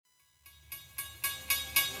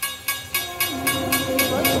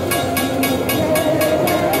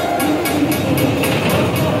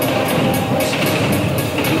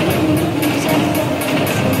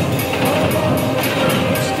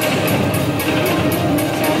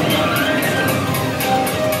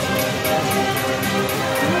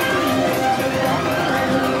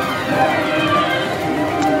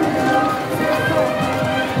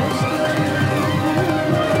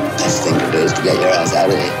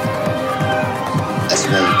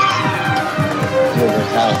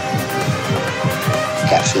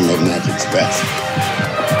Enigma Express.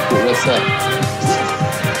 What's up?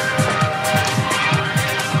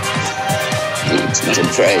 It's not a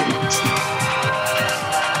train.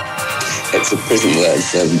 It's a prison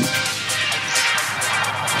word.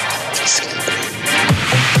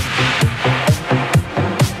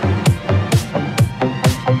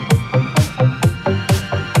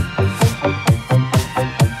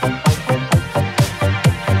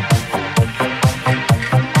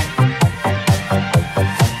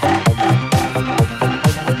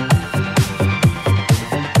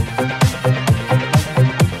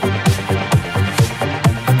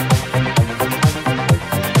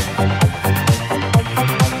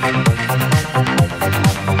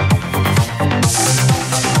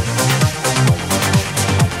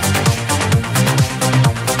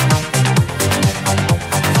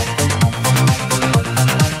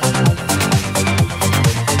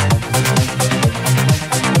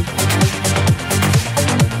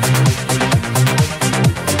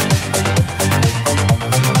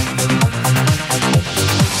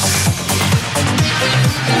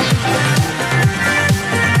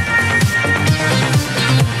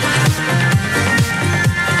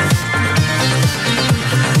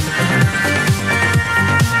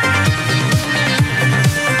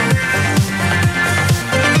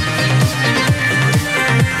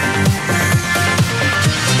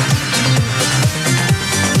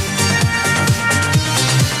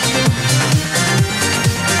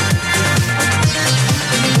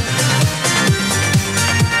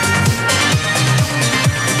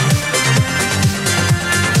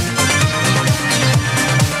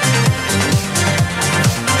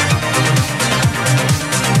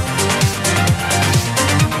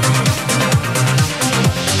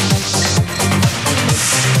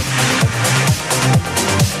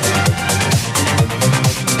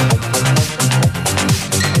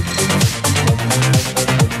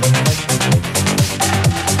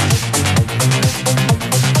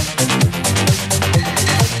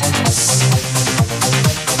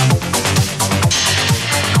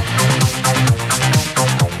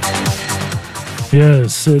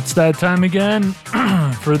 Yes, it's that time again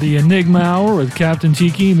for the Enigma Hour with Captain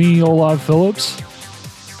Tiki, me, Olav Phillips.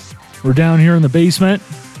 We're down here in the basement,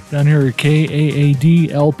 down here at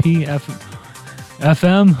KAAD-LP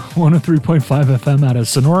FM, 103.5 FM out of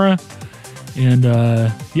Sonora. And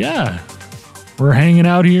yeah, we're hanging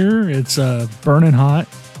out here. It's burning hot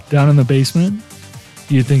down in the basement.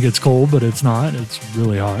 You'd think it's cold, but it's not. It's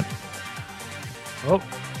really hot. Oh,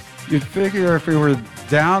 you'd figure if we were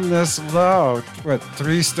down this low,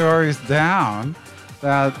 3 stories down,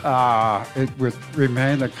 that it would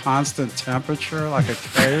remain a constant temperature like a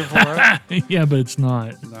cave would. Yeah, but it's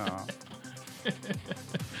not. No.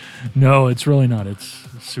 No, it's really not. It's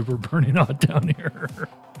super burning hot down here.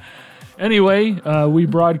 Anyway, we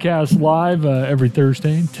broadcast live every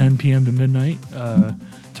Thursday, 10 p.m. to midnight,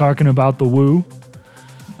 talking about the woo.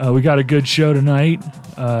 We got a good show tonight.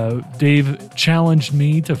 Dave challenged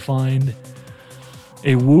me to find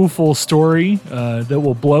a wooful story that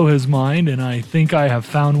will blow his mind, and I think I have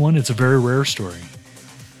found one. It's a very rare story.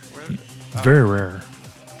 Very rare.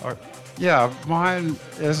 Yeah, mine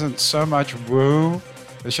isn't so much woo.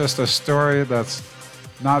 It's just a story that's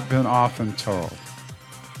not been often told.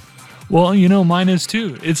 Well, you know, mine is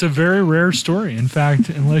too. It's a very rare story. In fact,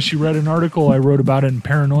 unless you read an article I wrote about it in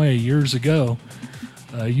Paranoia years ago,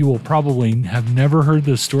 you will probably have never heard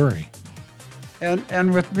this story.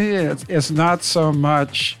 And with me, it's not so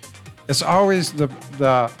much. It's always the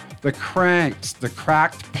cranks, the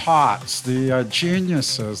cracked pots, the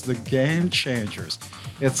geniuses, the game changers.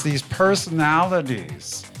 It's these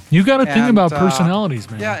personalities. You got to think about personalities,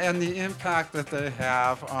 man. Yeah, and the impact that they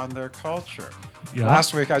have on their culture. Yeah.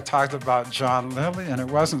 Last week I talked about John Lilly, and it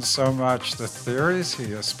wasn't so much the theories he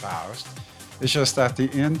espoused. It's just that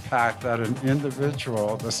the impact that an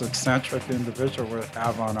individual, this eccentric individual, would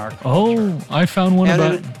have on our culture. Oh, I found one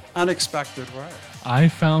about in an unexpected way. I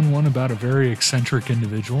found one about a very eccentric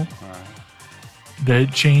individual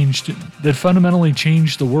Right. that fundamentally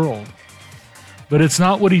changed the world. But it's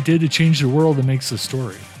not what he did to change the world that makes the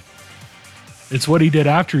story. It's what he did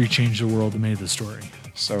after he changed the world that made the story.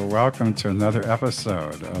 So welcome to another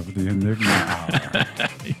episode of the Enigma Hour.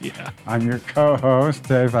 Yeah. I'm your co-host,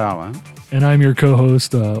 Dave Allen. And I'm your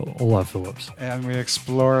co-host, Olav Phillips. And we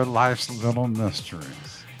explore life's little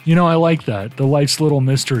mysteries. You know, I like that. The Life's Little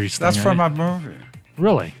Mysteries thing. That's from a movie.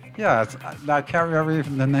 Really? Yeah, I can't remember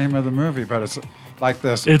even the name of the movie, but it's like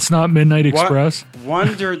this. It's not Midnight Express?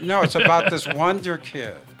 No, it's about this wonder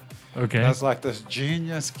kid. Okay. That's like this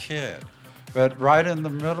genius kid. But right in the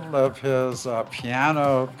middle of his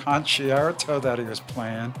piano concerto that he was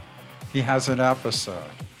playing, he has an episode,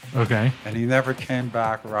 Okay. and he never came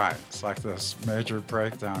back right. It's like this major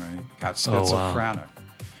breakdown, and he got Oh, wow. schizophrenic.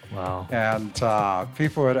 Wow. And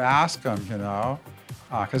people would ask him,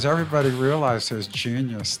 because everybody realized his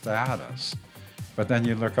genius status. But then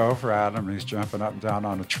you look over at him, and he's jumping up and down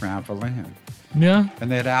on a trampoline. Yeah.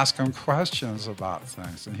 And they'd ask him questions about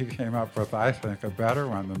things. And he came up with, I think, a better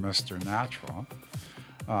one than Mr. Natural.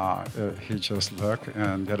 He just look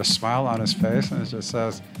and get a smile on his face, and it just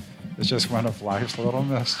says, it's just one of life's little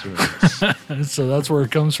mysteries. So that's where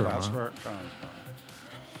it comes from. That's huh? where it comes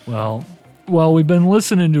from. Well, we've been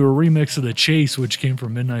listening to a remix of The Chase, which came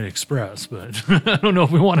from Midnight Express, but I don't know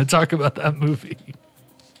if we want to talk about that movie.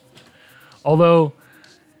 Although,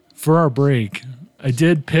 for our break, I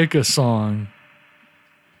did pick a song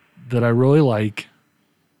that I really like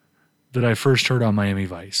that I first heard on Miami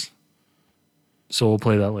Vice. So we'll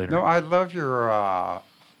play that later. No, I love your. I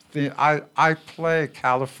play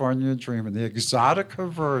California Dreamin', the Exotica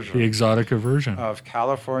version. The Exotica version. Of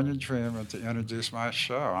California Dreamin' to introduce my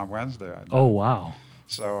show on Wednesday. Oh, wow.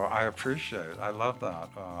 So I appreciate it. I love that.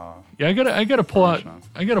 Yeah, I gotta pull out. version.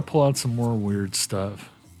 I gotta pull out some more weird stuff.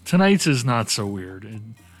 Tonight's is not so weird.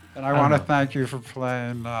 And I I want to don't know. thank you for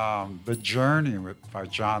playing The Journey by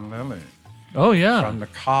John Lilly Oh yeah. from The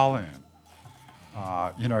Calling.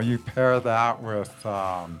 You pair that with,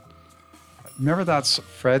 remember that's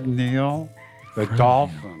Fred Neil, The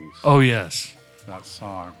Dolphins, Oh yes. that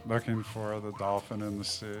song, Looking for the Dolphin in the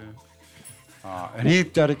Sea. And he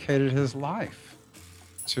dedicated his life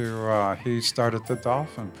to, he started the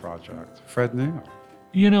Dolphin Project, Fred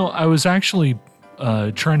Neil. I was actually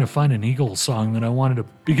trying to find an Eagles song that I wanted to,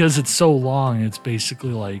 because it's so long, it's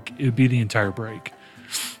basically like, it would be the entire break.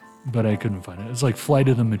 But I couldn't find it. It's like Flight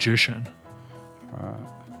of the Magician.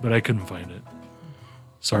 But I couldn't find it.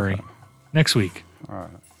 Sorry. Okay. Next week. All right.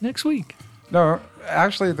 Next week. No,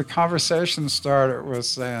 actually, the conversation started with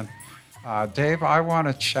saying, Dave, I want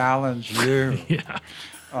to challenge you.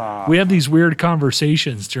 Yeah. We have these weird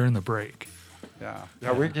conversations during the break.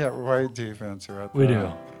 Yeah, we get way deep into it. We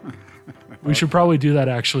do. We should probably do that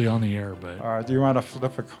actually on the air, but All right, do you want to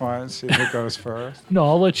flip a coin, see who goes first? no,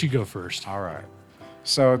 I'll let you go first. All right.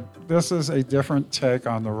 So this is a different take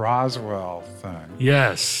on the Roswell thing.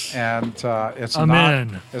 Yes. And it's I'm not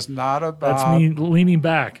in. it's not about That's me leaning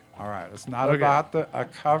back. All right, it's not Okay. about a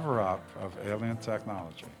cover-up of alien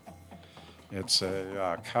technology. It's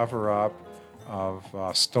a cover-up of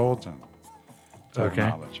stolen Okay.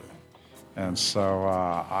 technology. And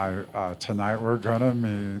so tonight we're going to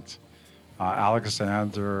meet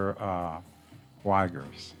Alexander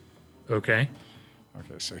Weigers. Okay.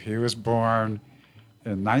 Okay, so he was born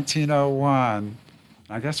in 1901.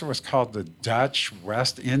 I guess it was called the Dutch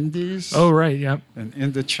West Indies. Oh, right. Yep. In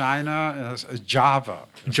Indochina, it's Java.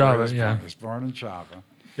 is Java, where he was yeah. born. He was born in Java.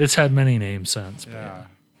 It's had many names since. But Yeah.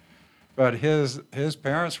 But his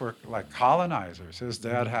parents were like colonizers. His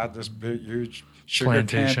dad had this big, huge sugar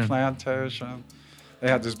cane plantation. They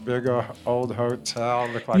had this big old hotel,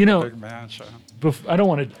 looked like a big mansion. I don't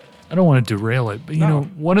want to derail it, but No.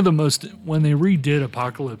 one of the most, when they redid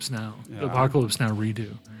Apocalypse Now, Yeah. Apocalypse Now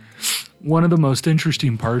redo, one of the most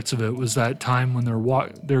interesting parts of it was that time when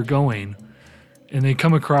they're going and they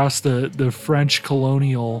come across the French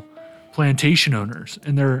colonial plantation owners,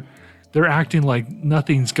 and they're acting like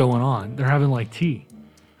nothing's going on. They're having like tea,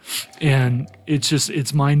 and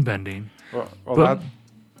it's mind bending. Well, But-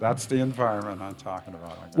 that's the environment I'm talking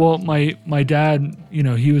about. I guess. Well, my dad,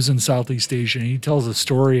 he was in Southeast Asia, and he tells a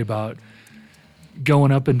story about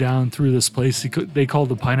going up and down through this place they called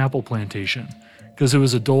the pineapple plantation, because it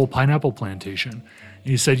was a Dole pineapple plantation. And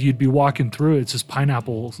he said you'd be walking through it, it's just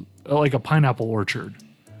pineapples, like a pineapple orchard.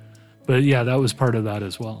 But yeah, that was part of that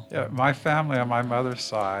as well. Yeah, my family on my mother's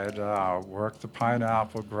side worked the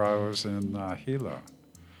pineapple groves in Hilo.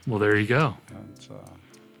 Well, there you go. And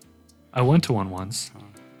I went to one once.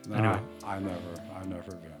 no, Anyway. I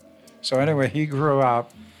never been. So anyway, he grew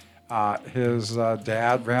up. His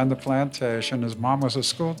dad ran the plantation. His mom was a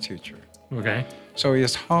school teacher. Okay. So he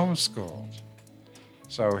is homeschooled.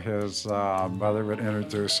 So his mother would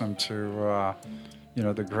introduce him to,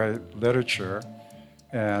 the great literature,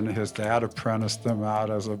 and his dad apprenticed him out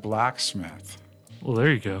as a blacksmith. Well,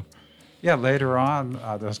 there you go. Yeah, later on,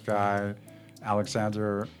 this guy,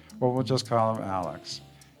 Alexander, well, we'll just call him Alex,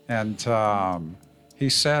 and he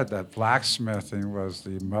said that blacksmithing was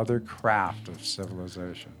the mother craft of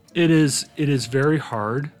civilization. It is very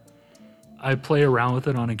hard. I play around with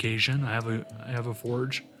it on occasion. I have a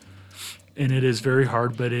forge, and it is very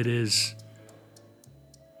hard, but it is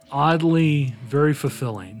oddly very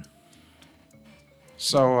fulfilling.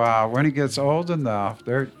 So when he gets old enough,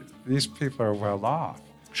 these people are well off.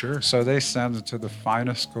 Sure. So they send him to the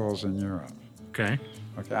finest schools in Europe. Okay.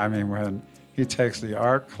 Okay, I mean, when he takes the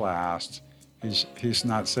art class, he's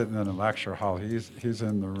not sitting in a lecture hall. He's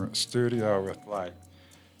in the studio with, like,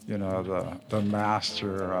 you know, the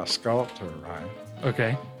master sculptor, right?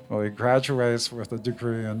 Okay. Well, he graduates with a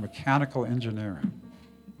degree in mechanical engineering.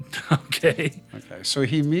 Okay. Okay, so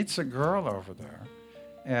he meets a girl over there,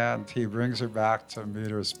 and he brings her back to meet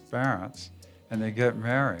her parents, and they get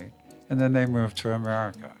married, and then they move to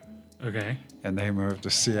America, Okay. and they move to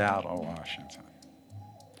Seattle, Washington.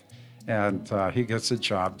 And he gets a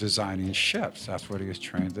job designing ships. That's what he was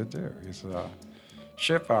trained to do. He's a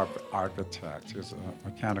ship architect. He's a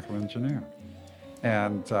mechanical engineer.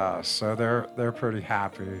 And so they're pretty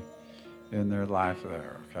happy in their life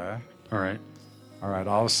there, okay? All right. All right,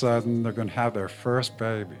 all of a sudden, they're going to have their first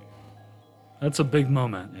baby. That's a big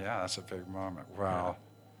moment. Yeah, that's a big moment. Well,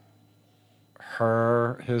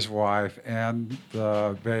 his wife, and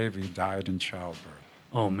the baby died in childbirth.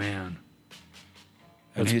 Oh, man.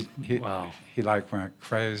 And he wow. he like went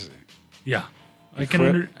crazy. Yeah. He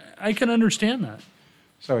I can understand that.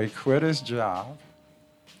 So he quit his job.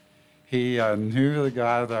 He knew the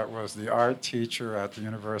guy that was the art teacher at the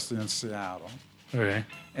university in Seattle. Okay.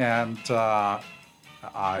 And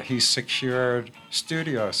he secured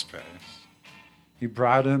studio space. He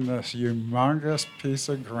brought in this humongous piece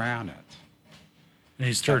of granite. And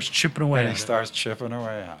he starts chipping away And at he it. starts chipping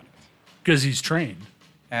away at it. Because he's trained.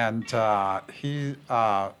 And I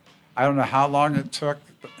don't know how long it took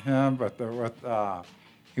him, but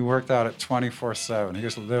he worked out at 24/7. He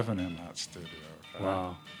was living in that studio. Okay?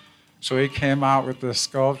 Wow. So he came out with this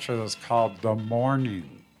sculpture that's called The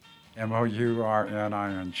Morning,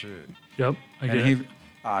 Mourning. Yep. I get it.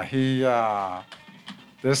 And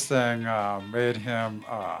this thing made him,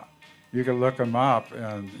 you can look him up,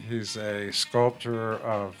 and he's a sculptor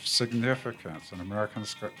of significance, an American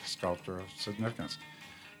sculptor of significance.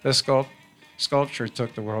 This sculpture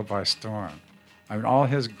took the world by storm. I mean, all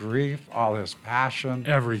his grief, all his passion,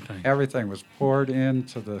 everything was poured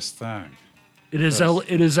into this thing. It is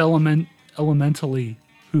elementally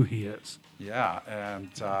who he is. Yeah, and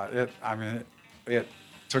it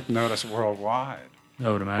took notice worldwide. I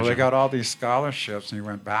would imagine. Well, they got all these scholarships, and he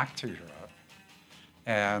went back to Europe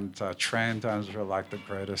and trained under, like, the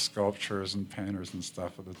greatest sculptors and painters and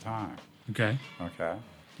stuff of the time. Okay. Okay.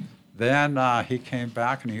 Then he came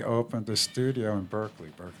back and he opened a studio in Berkeley,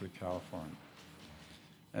 California.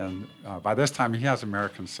 And by this time, he has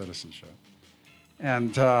American citizenship.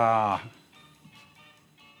 And the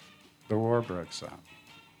war breaks out.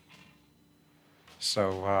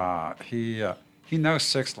 So he knows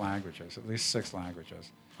 6 languages, at least 6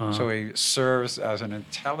 languages. Uh-huh. So he serves as an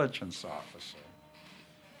intelligence officer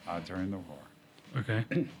during the war. Okay.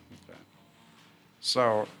 Okay.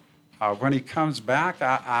 So when he comes back,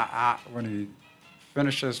 when he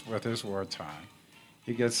finishes with his wartime,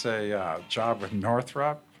 he gets a job with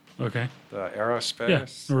Northrop, Okay. the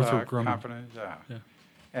aerospace Northrop Grumman. company. Yeah.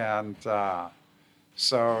 And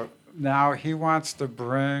so now he wants to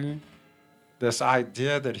bring this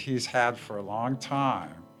idea that he's had for a long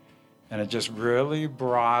time, and it just really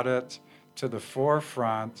brought it to the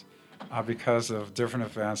forefront because of different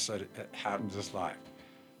events that happened in his life.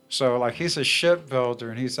 So, like, he's a shipbuilder,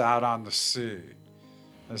 and he's out on the sea.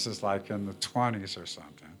 This is like in the 20s or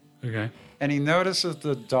something. Okay. And he notices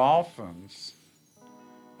the dolphins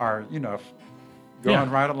are, going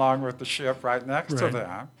right along with the ship right next to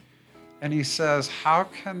them. And he says, how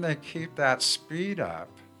can they keep that speed up?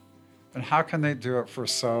 And how can they do it for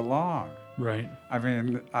so long? Right. I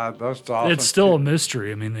mean, those dolphins... It's still a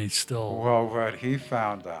mystery. I mean, they still... Well, what he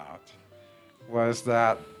found out was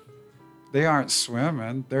that they aren't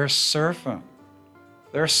swimming, they're surfing.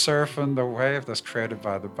 They're surfing the wave that's created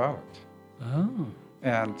by the boat. Oh.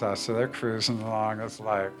 And so they're cruising along, it's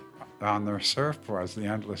like on their surfboards, the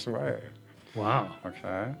endless wave. Wow.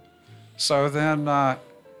 Okay. So then I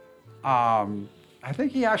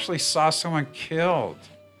think he actually saw someone killed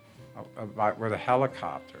with a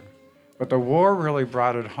helicopter. But the war really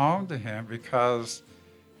brought it home to him because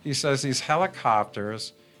he says these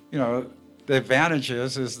helicopters, the advantage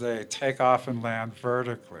is they take off and land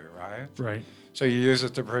vertically, right? Right. So you use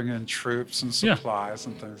it to bring in troops and supplies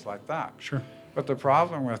and things like that. Sure. But the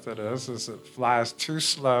problem with it is it flies too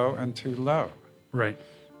slow and too low. Right.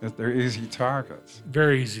 They're easy targets.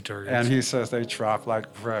 Very easy targets. And he says they drop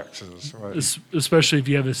like bricks. Especially if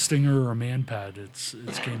you have a Stinger or a Man-Pad, it's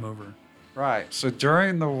game over. Right. So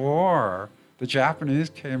during the war, the Japanese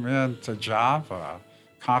came into Java,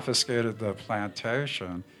 confiscated the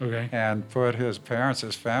plantation, and put his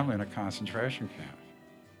family in a concentration camp.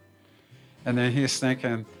 And then he's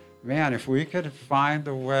thinking, man, if we could find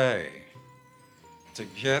a way to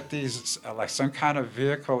get these, like some kind of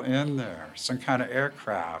vehicle in there, some kind of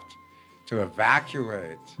aircraft to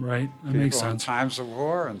evacuate Right. That people makes in sense. times of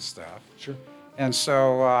war and stuff. Sure. And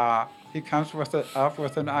so he comes up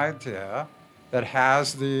with an idea that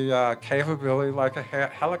has the capability like a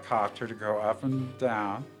helicopter to go up and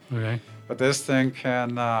down. Okay. But this thing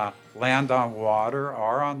can land on water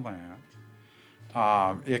or on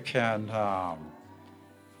land. It can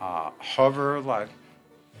hover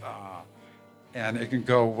and it can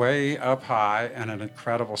go way up high and at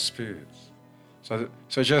incredible speeds. So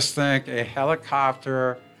just think a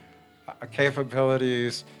helicopter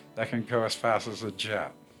capabilities that can go as fast as a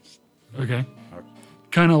jet. Okay.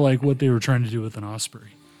 Kind of like what they were trying to do with an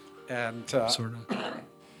Osprey. And Sort of.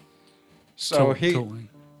 so Tilting.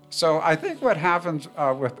 so I think what happened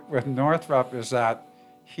with Northrop is that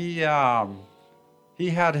he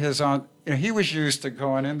had his own. He was used to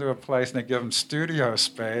going into a place and they give him studio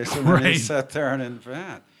space and then Right. he'd sit there and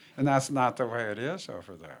invent. And that's not the way it is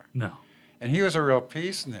over there. No. And he was a real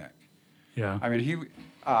peacenik. Yeah. I mean, he.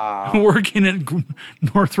 Working at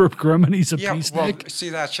Northrop Grumman, he's a Yeah, peacenik. well, see,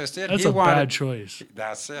 that's just it. That's He a wanted- bad choice.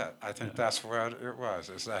 That's it. I think that's what it was.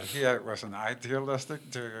 Is that he was an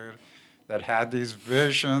idealistic dude that had these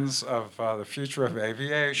visions of the future of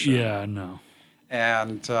aviation. Yeah, no.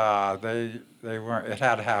 And they weren't. It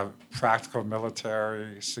had to have practical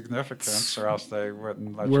military significance, or else they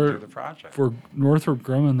wouldn't let you Where- do the project. For Northrop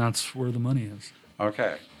Grumman, that's where the money is.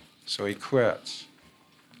 Okay, so he quits.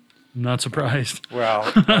 I'm not surprised. Well,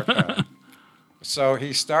 okay. So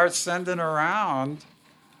he starts sending around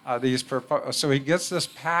these proposals. So he gets this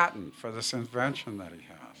patent for this invention that he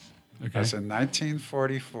has. Okay. That's in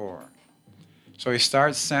 1944. So he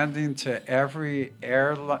starts sending to every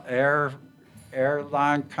airline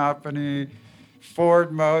company,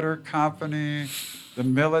 Ford Motor Company, the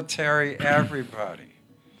military, everybody.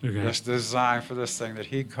 Okay. This design for this thing that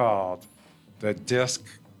he called the disc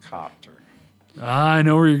copter. I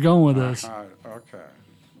know where you're going with this. Okay.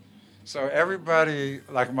 So everybody,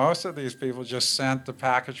 like most of these people, just sent the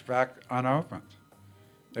package back unopened.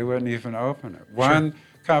 They wouldn't even open it. One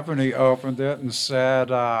company opened it and said,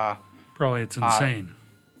 Probably it's insane.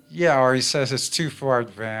 yeah, or he says it's too far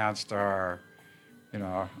advanced, or,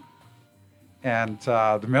 and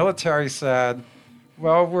the military said,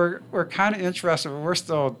 well, we're kind of interested, but we're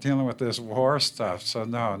still dealing with this war stuff, so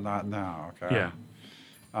no, not now, okay?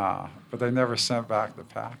 Yeah. But they never sent back the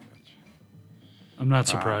package. I'm not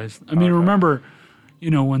surprised. I mean, okay. remember,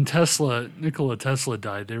 when Nikola Tesla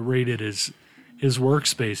died, they raided his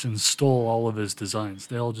workspace and stole all of his designs.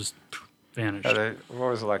 They all just vanished. Yeah, what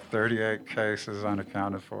was it, like 38 cases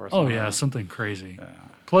unaccounted for? Or Oh, something? yeah, something crazy. Yeah.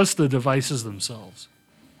 Plus the devices themselves.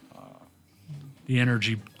 The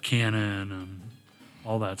energy cannon and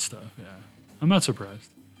all that stuff, yeah. I'm not surprised.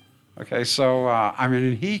 Okay, so,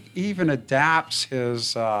 he even adapts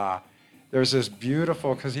his, there's this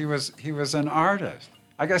beautiful, because he was an artist.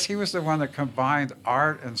 I guess he was the one that combined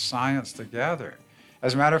art and science together.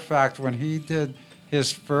 As a matter of fact, when he did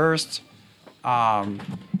his first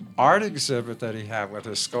art exhibit that he had with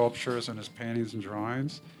his sculptures and his paintings and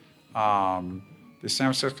drawings, the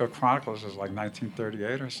San Francisco Chronicles was like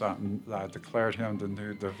 1938 or something, declared him the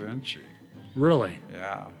new Da Vinci. Really?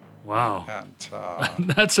 Yeah. Wow. And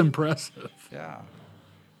That's impressive. yeah.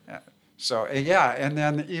 So and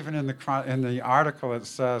then even in the article it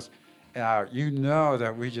says,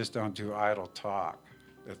 that we just don't do idle talk.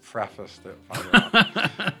 It prefaced it by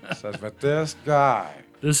that. It says, but this guy,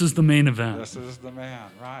 This is the main event. this is the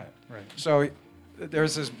man, right? Right. So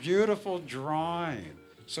there's this beautiful drawing.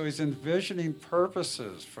 So he's envisioning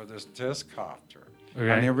purposes for this disc copter. Okay.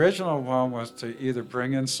 And the original one was to either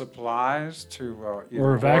bring in supplies to either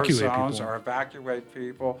Or evacuate war zones people. or evacuate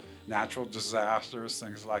people, natural disasters,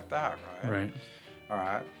 things like that, right? Right. All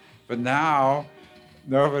right. But now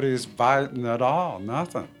nobody's biting at all,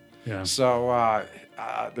 nothing. Yeah. So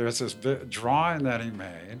there's this drawing that he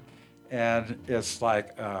made, and it's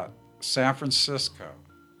like San Francisco,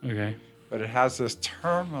 Okay. but it has this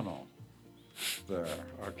terminal there,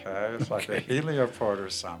 okay? It's like a helioport or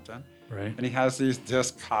something. Right. And he has these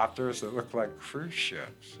disc copters that look like cruise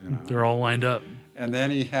ships, They're all lined up. And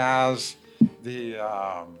then he has the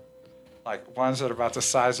like ones that are about the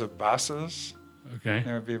size of buses. Okay. It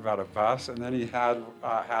would be about a bus. And then he had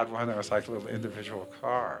one that was like little individual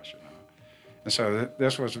cars, And so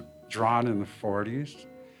this was drawn in the 40s.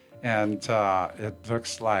 And it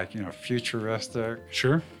looks like, futuristic.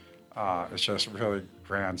 Sure. It's just really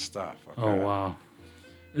grand stuff. Okay? Oh, wow.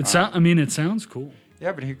 It sounds cool.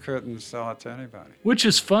 Yeah, but he couldn't sell it to anybody. Which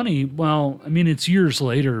is funny. Well, it's years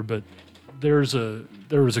later, but there was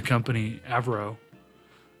a company, Avro,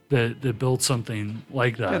 that built something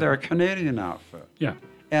like that. Yeah, they're a Canadian outfit. Yeah.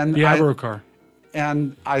 And The Avro car.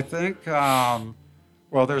 And I think,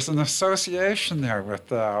 well, there's an association there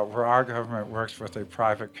with where our government works with a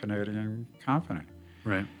private Canadian company.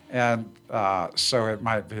 Right. And so it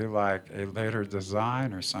might be like a later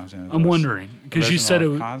design or something. I'm wondering, because you said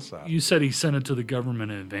concept. you said he sent it to the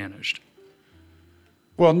government and it vanished.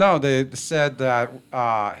 Well, no, they said that.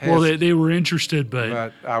 They were interested,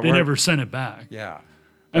 but they never sent it back. Yeah.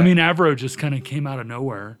 I mean, Avro just kind of came out of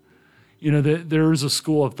nowhere. You know, there is a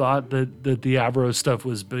school of thought that the Avro stuff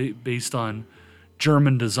was based on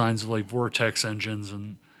German designs of like vortex engines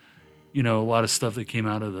and, you know, a lot of stuff that came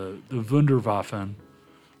out of the Wunderwaffen.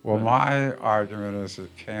 Well, my argument is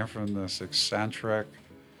it came from this eccentric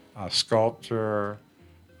sculptor,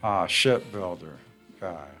 shipbuilder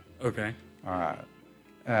guy. Okay. All right.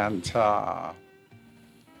 And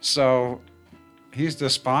so he's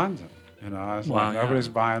despondent. You know, it's like nobody's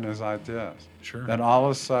buying his ideas. Sure. Then all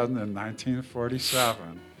of a sudden in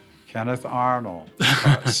 1947, Kenneth Arnold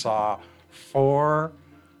saw it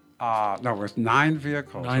was 9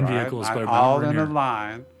 vehicles. Nine right? vehicles by all in Bernier. a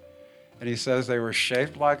line. And he says they were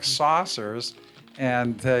shaped like saucers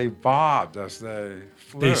and they bobbed as they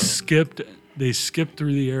flew. They skipped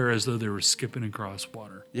through the air as though they were skipping across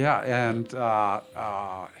water. Yeah, and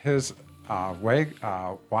his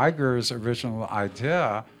Weiger's original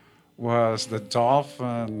idea was the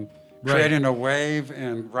dolphin creating a wave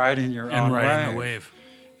and riding your own wave. And riding the wave.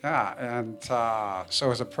 Yeah, and so it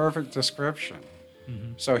was a perfect description.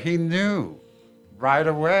 Mm-hmm. So he knew right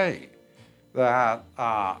away that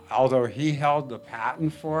although he held the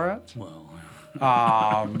patent for it,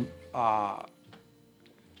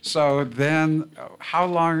 so then how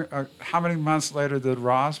many months later did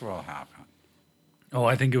Roswell happen? Oh,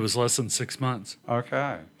 I think it was less than 6 months.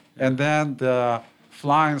 Okay. And then the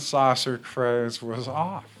flying saucer craze was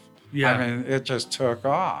off. Yeah. I mean, it just took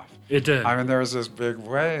off. It did. I mean, there was this big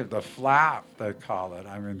wave, the flap, they call it.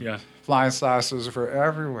 I mean, flying saucers were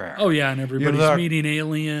everywhere. Oh, yeah, and everybody's meeting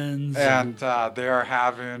aliens. And they're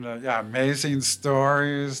having amazing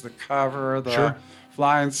stories, the cover, the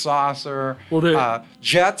flying saucer. Well,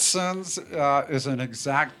 Jetsons is an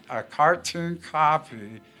exact cartoon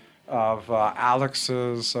copy of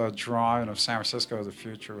Alex's drawing of San Francisco, the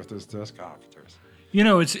future, with his disc operators. You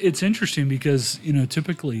know, it's interesting because, you know,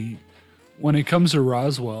 typically when it comes to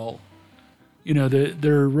Roswell, you know,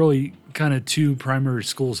 there are really kind of 2 primary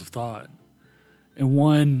schools of thought. And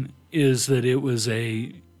one is that it was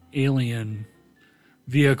a alien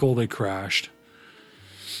vehicle that crashed.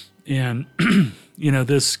 And, you know,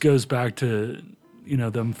 this goes back to, you know,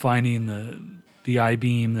 them finding the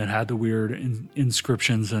I-beam that had the weird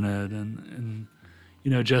inscriptions in it and you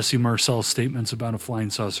know, Jesse Marcel's statements about a flying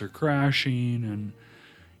saucer crashing and,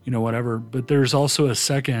 you know, whatever. But there's also a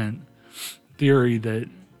second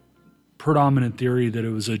predominant theory that it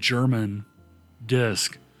was a German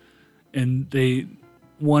disc. And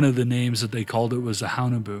one of the names that they called it was a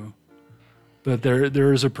Haunebu. But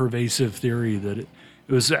there is a pervasive theory that it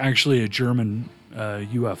was actually a German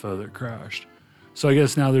UFO that crashed. So I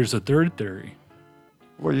guess now there's a third theory.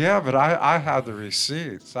 Well, yeah, but I have the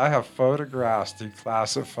receipts. I have photographs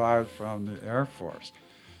declassified from the Air Force.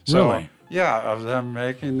 So, really? Yeah, of them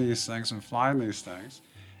making these things and flying these things.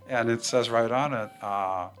 And it says right on it,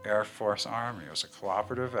 Air Force Army. It was a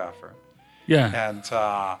cooperative effort. Yeah. And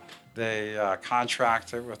they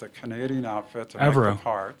contracted with a Canadian outfit to make the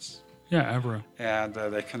parts. Yeah, Avro. And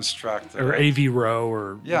they constructed or AVRO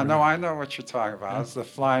or... Yeah, no, I know what you're talking about. Yeah. It's the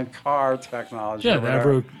flying car technology. Yeah,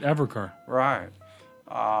 the Avro car. Right.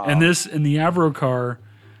 And the Avro car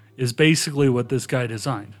is basically what this guy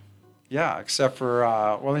designed. Yeah, except for,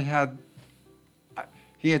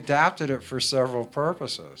 he adapted it for several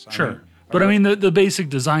purposes. I mean, the basic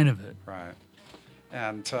design of it. Right.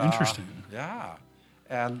 And interesting. Yeah.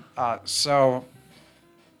 And so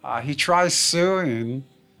he tries suing,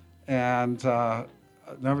 and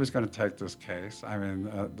nobody's going to take this case. I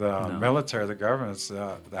mean, the military, the government, it's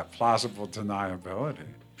that plausible deniability.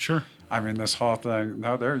 Sure. I mean, this whole thing,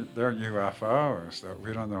 no, they're UFOs. That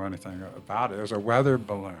we don't know anything about it. It was a weather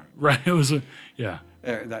balloon. Right. It was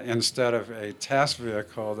instead of a test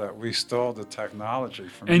vehicle that we stole the technology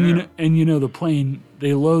from. And you know the plane,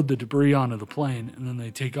 they load the debris onto the plane and then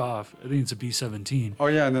they take off. I think it's a B-17. Oh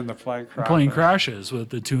yeah, and then the plane crashes. The plane crashes with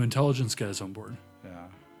the 2 intelligence guys on board. Yeah.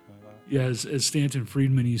 Yeah, as Stanton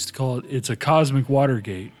Friedman used to call it, it's a cosmic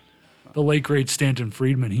Watergate. The late great Stanton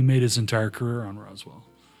Friedman, he made his entire career on Roswell.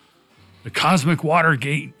 The cosmic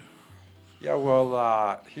Watergate. Yeah,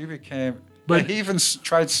 well, he became... But he even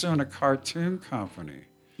tried suing a cartoon company.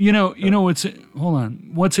 What's hold on.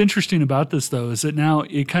 What's interesting about this though is that now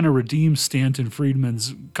it kind of redeems Stanton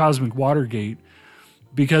Friedman's Cosmic Watergate,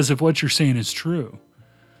 because if what you're saying is true,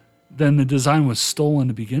 then the design was stolen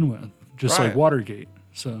to begin with, just like Right. Watergate.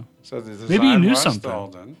 So So the design maybe you knew was something.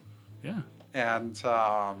 stolen. Yeah. And,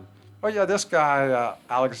 this guy,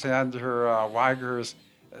 Alexander Weiger's,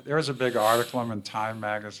 there was a big article in Time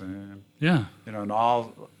magazine, Yeah. and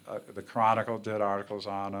all the Chronicle did articles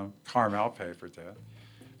on him. Carmel paper did.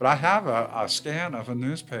 But I have a scan of a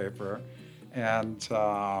newspaper, and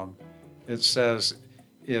it says,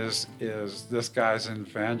 is this guy's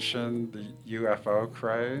invention the UFO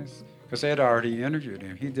craze? Because they had already interviewed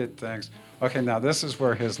him. He did things. Okay, now this is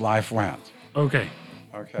where his life went. Okay.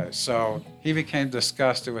 Okay, so he became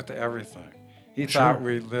disgusted with everything. He Sure. thought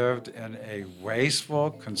we lived in a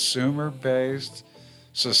wasteful, consumer-based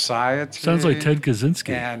society. Sounds like Ted Kaczynski.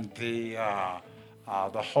 And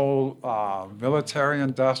the whole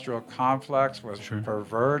military-industrial complex was Sure.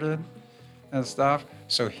 perverted and stuff.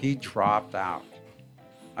 So he dropped out.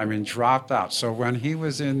 Dropped out. So when he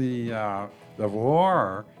was in the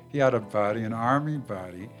war, he had a buddy, an army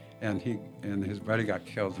buddy, and his buddy got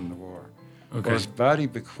killed in the war. Okay. Well, his buddy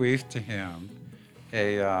bequeathed to him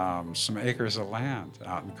some acres of land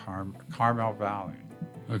out in Carmel Valley.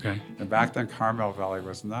 Okay. And back then, Carmel Valley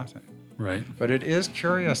was nothing. Right. But it is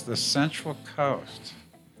curious, the Central Coast.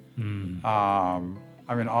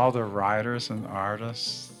 All the writers and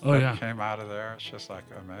artists that came out of there, it's just like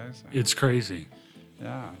amazing. It's crazy.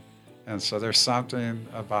 Yeah. And so there's something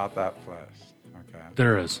about that place. Okay.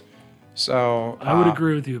 There is. So I would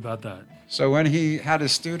agree with you about that. So when he had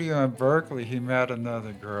his studio in Berkeley, he met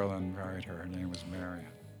another girl and married her. Her name was Marion.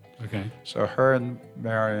 Okay. So him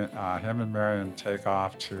and Marion take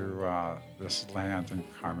off to this land in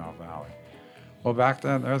Carmel Valley. Well, back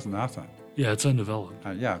then there was nothing. Yeah, it's undeveloped.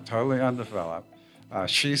 Totally undeveloped.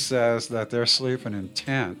 She says that they're sleeping in a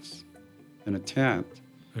tent.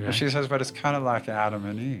 Okay. And she says, but it's kind of like Adam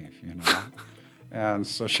and Eve, And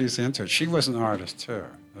so she's into it. She was an artist too,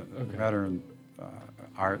 a veteran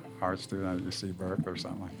art student at UC Berkeley or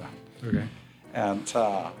something like that. Okay. And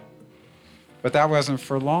but that wasn't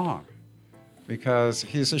for long, because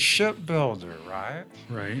he's a shipbuilder, right?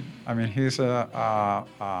 Right. He's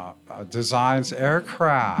designs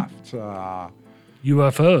aircraft.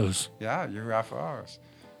 UFOs. Yeah, UFOs.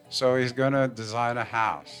 So he's going to design a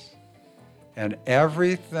house, and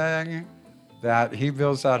everything that he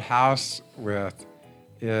builds that house with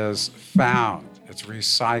is found. It's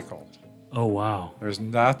recycled. Oh, wow. There's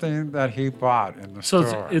nothing that he bought in the So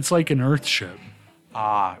store. it's like an Earth ship.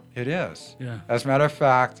 It is. Yeah. As a matter of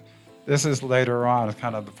fact, this is later on, it's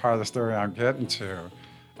kind of the part of the story I'm getting to.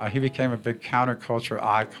 He became a big counterculture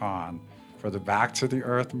icon for the Back to the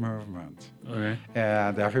Earth movement. Okay.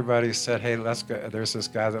 And everybody said, hey, let's go. There's this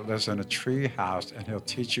guy that lives in a tree house, and he'll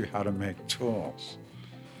teach you how to make tools.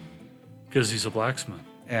 Because he's a blacksmith.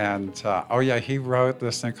 And, he wrote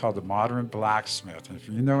this thing called The Modern Blacksmith. And if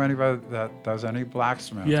you know anybody that does any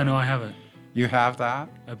blacksmithing. Yeah, no, I haven't. You have that?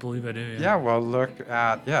 I believe I do, yeah. Yeah, well, look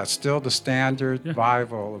at, it's still the standard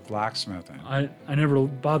Bible of blacksmithing. I never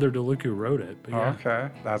bothered to look who wrote it, but yeah. Okay,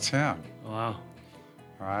 that's him. Wow.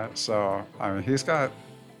 All right, so, he's got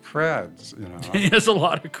creds, He has a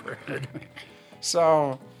lot of credit.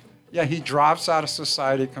 So, he drops out of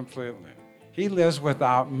society completely. He lives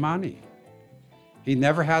without money. He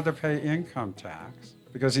never had to pay income tax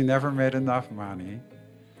because he never made enough money.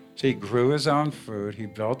 So he grew his own food. He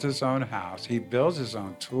built his own house. He builds his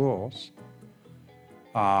own tools.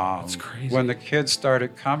 That's crazy. When the kids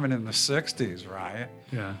started coming in the 60s, right?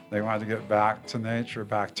 Yeah. They wanted to get back to nature,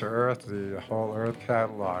 back to Earth, the whole Earth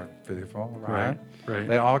catalog people, right? Right.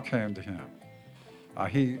 They all came to him.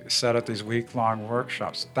 He set up these week-long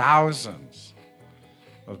workshops. Thousands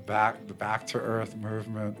of the Back to Earth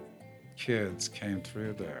movement kids came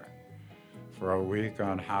through there for a week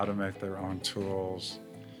on how to make their own tools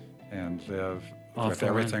and live with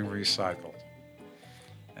everything recycled.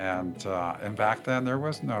 And back then there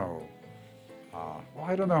was no,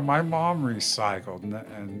 I don't know, my mom recycled,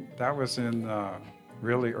 and that was in the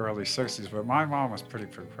really early 60s, but my mom was pretty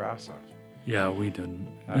progressive. Yeah, we didn't.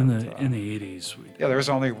 And, in the 80s, we did. Yeah, there was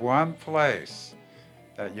only one place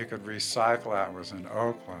that you could recycle at, was in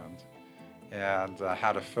Oakland, and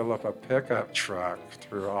had to fill up a pickup truck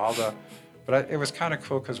through all the, but it was kind of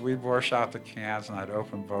cool because we'd wash out the cans and I'd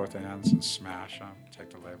open both ends and smash them, take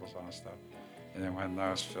the labels off and stuff. And then when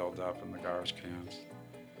those filled up in the garbage cans,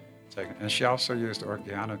 and she also used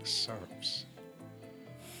organic soaps.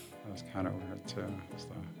 That was kind of weird too. So.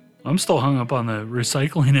 I'm still hung up on the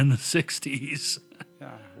recycling in the 60s. Yeah.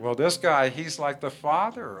 Well, this guy, he's like the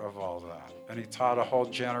father of all that. And he taught a whole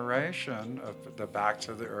generation of the back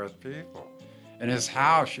to the earth people. In his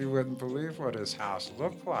house, you wouldn't believe what his house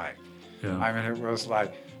looked like. Yeah. I mean, it was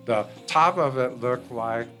like the top of it looked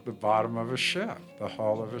like the bottom of a ship, the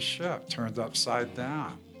hull of a ship turned upside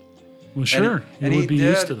down. Well, sure. And You would be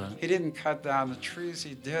used did, to that. he didn't cut down the trees.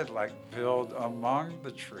 He did like build among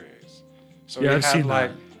the trees. So Yeah, he I've had seen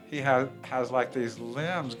like that. he has like these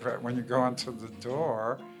limbs. When you go into the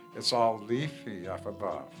door, it's all leafy up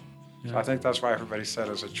above. So Yeah. I think that's why everybody said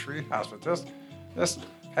it was a tree house. But this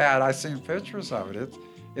pad, I've seen pictures of it.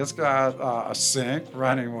 It's got a sink,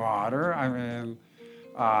 running water. I mean,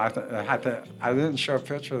 I didn't show a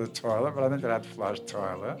picture of the toilet, but I think it had a flush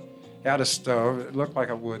toilet. He had a stove. It looked like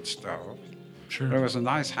a wood stove. Sure. But it was a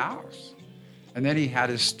nice house. And then he had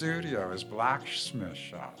his studio, his blacksmith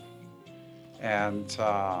shop. And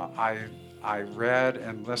I read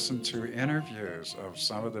and listened to interviews of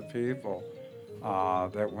some of the people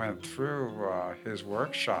that went through his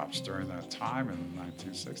workshops during that time in the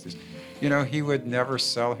 1960s. You know, he would never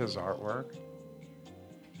sell his artwork.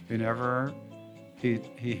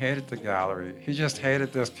 He hated the gallery. He just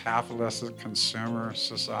hated this capitalistic consumer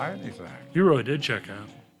society thing. He really did check out.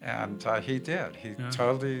 And he did. He Yeah.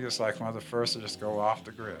 totally was like one of the first to just go off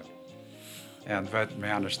the grid, but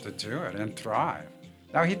managed to do it and thrive.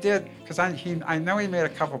 Now he did, because I know he made a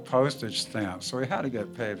couple postage stamps, so he had to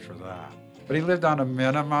get paid for that. But he lived on a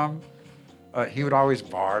minimum. He would always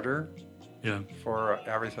barter Yeah. for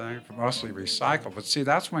everything, for mostly recycled. But see,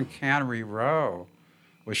 that's when Cannery Row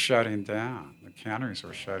was shutting down. The canneries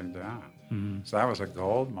were shutting down. Mm-hmm. So that was a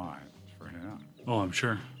gold mine for him. Oh, I'm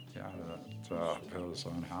sure. Yeah, to build his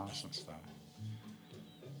own house and stuff.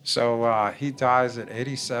 So he dies at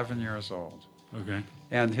 87 years old. Okay.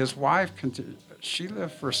 And his wife, she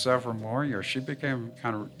lived for several more years. She became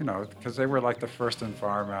kind of, because they were like the first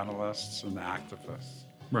environmentalists and activists,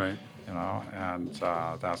 Right. and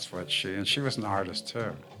that's what she was an artist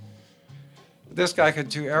too. This guy could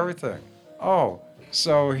do everything. Oh,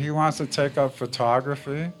 so he wants to take up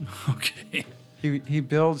photography. Okay. He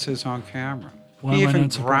builds his own camera. Why He am I even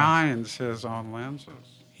not surprised? grinds his own lenses.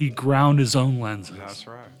 He ground his own lenses. That's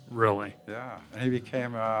right. Really? Yeah, and he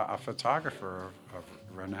became a photographer of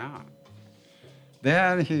renown.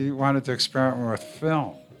 Then he wanted to experiment with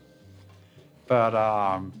film,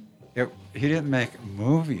 but he didn't make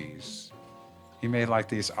movies. He made like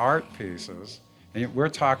these art pieces, and we're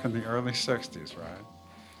talking the early 60s, right?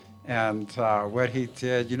 And what he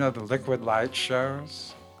did, the liquid light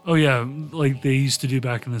shows? Oh, yeah. Like they used to do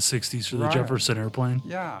back in the 60s for the Right. Jefferson airplane.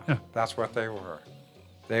 Yeah, Yeah. that's what they were.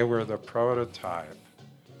 They were the prototype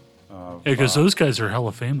of... Yeah, because those guys are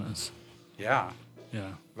hella famous. Yeah.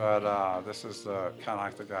 Yeah. But this is kind of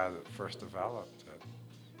like the guy that first developed it.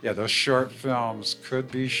 Yeah, those short films could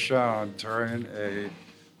be shown during a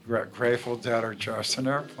Grateful Dead or Jefferson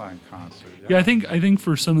Airplane concert. Yeah, I think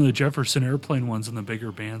for some of the Jefferson airplane ones and the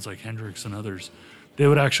bigger bands like Hendrix and others, they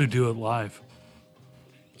would actually do it live.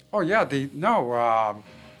 Oh yeah,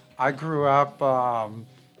 I grew up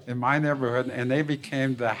in my neighborhood, and they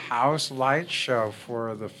became the house light show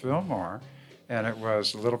for the Fillmore, and it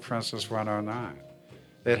was Little Princess 109.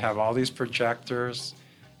 They'd have all these projectors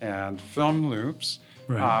and film loops,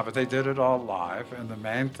 Right. but they did it all live, and the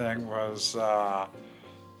main thing was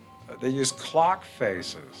they used clock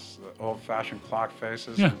faces, the old-fashioned clock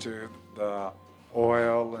faces, Yeah. into the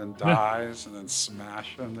oil and Yeah. dyes, and then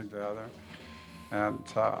smash them together. And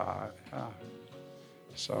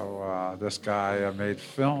so this guy made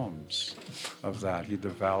films of that. He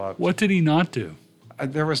developed. What did he not do?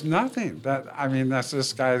 There was nothing.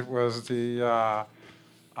 This guy was the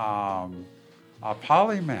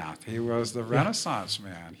polymath. He was the Renaissance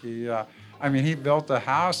man. He built a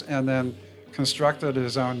house and then constructed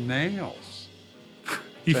his own nails.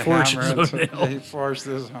 He to forged hammer his own into- He nails. forged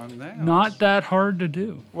his own nails. Not that hard to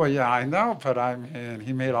do. Well, yeah, I know, but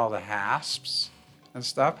he made all the hasps and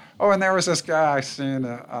stuff. Oh, and there was this guy I seen,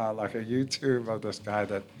 like a YouTube of this guy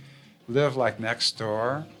that lived like next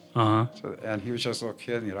door. Uh-huh. And he was just a little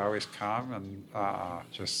kid, and he'd always come and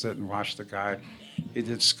just sit and watch the guy. He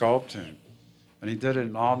did sculpting, and he did it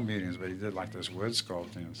in all meetings, but he did like this wood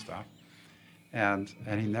sculpting and stuff. And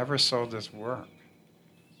he never sold his work.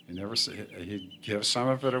 He'd give some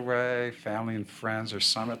of it away, family and friends, or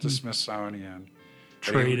some at the Smithsonian.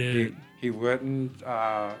 But Trade it. He wouldn't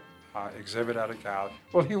exhibit at a gallery.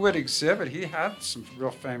 Well, he would exhibit. He had some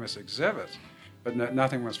real famous exhibits, but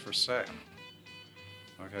nothing was for sale.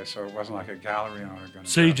 Okay, so it wasn't like a gallery owner going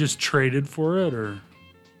to. So you just traded for it, or?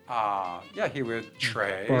 Yeah, he would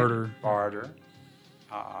trade, Barter. barter.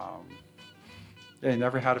 Yeah, he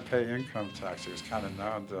never had to pay income tax. He was kind of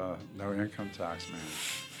known the no income tax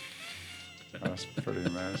man. That's pretty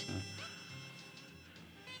amazing.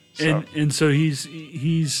 And so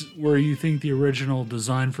he's where you think the original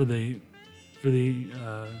design for the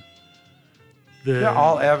yeah,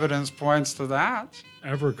 all evidence points to that.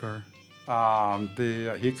 Avrocar.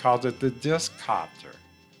 He called it the disc copter.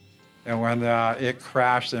 And when it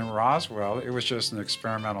crashed in Roswell, it was just an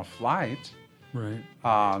experimental flight.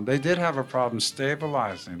 Right. They did have a problem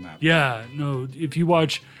stabilizing that. Yeah. No. If you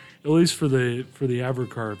watch, at least for the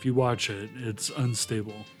Avrocar, if you watch it, it's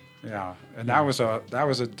unstable. Yeah, and that was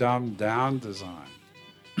a dumbed down design.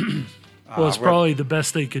 Well, it's probably the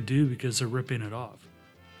best they could do because they're ripping it off.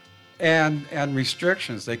 And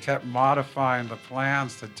restrictions. They kept modifying the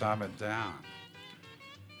plans to dumb it down.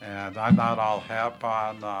 And I'm not all hep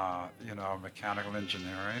on mechanical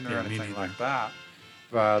engineering or anything like that,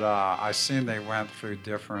 but I seen they went through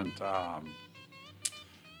different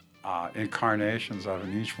incarnations of it.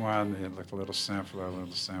 And each one it looked a little simpler.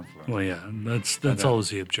 Well, yeah, that's always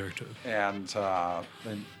the objective. And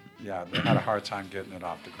they had a hard time getting it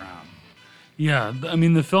off the ground. Yeah, I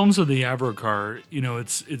mean the films of the Avrocar,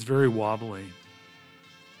 it's very wobbly.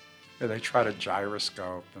 Yeah, they tried a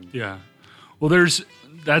gyroscope and yeah. Well,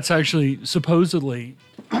 that's actually supposedly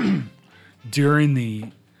during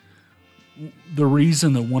the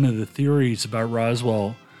reason that one of the theories about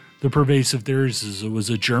Roswell, the pervasive theories is it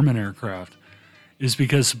was a German aircraft, is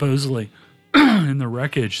because supposedly in the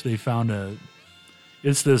wreckage they found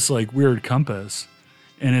it's this like weird compass,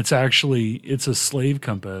 and it's a slave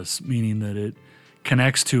compass, meaning that it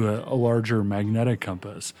connects to a larger magnetic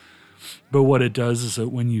compass. But what it does is that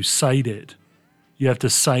when you sight it, you have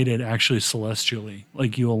to sight it actually celestially,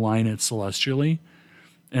 like you align it celestially,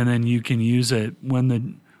 and then you can use it when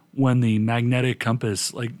the magnetic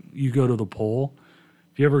compass, like you go to the pole.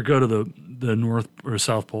 If you ever go to the North or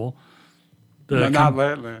South Pole, not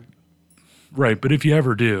lately. Right, but if you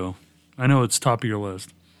ever do, I know it's top of your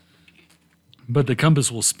list, but the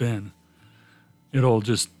compass will spin. It'll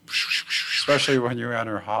just, especially when you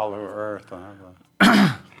enter Hollow Earth.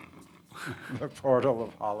 The portal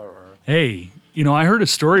of Hollow Earth. Hey, I heard a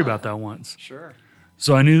story about that once. Sure.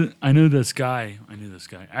 So I knew this guy.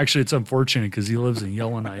 Actually, it's unfortunate because he lives in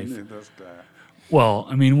Yellowknife. I knew this guy. Well,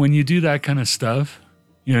 I mean, when you do that kind of stuff,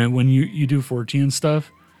 when you do 14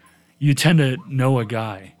 stuff, you tend to know a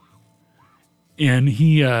guy. And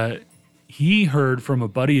he heard from a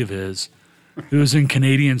buddy of his who was in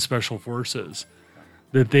Canadian Special Forces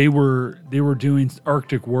that they were doing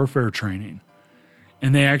Arctic warfare training.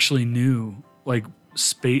 And they actually knew like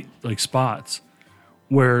spots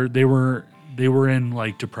where they were in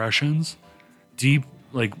like depressions, deep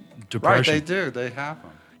like depression. Right, they do. They have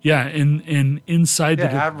them. Yeah, and inside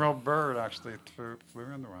the Admiral Byrd actually flew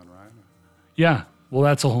into one, right? Yeah, well,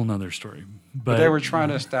 that's a whole nother story. But they were trying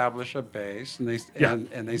to establish a base, and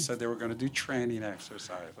they said they were going to do training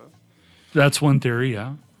exercises. That's one theory,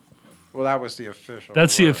 yeah. Well, that was the official.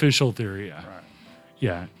 That's the official theory, yeah. Right.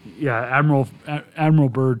 Yeah. Admiral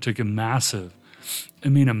Byrd took a massive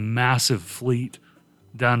fleet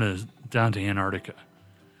down to Antarctica,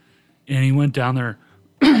 and he went down there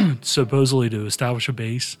supposedly to establish a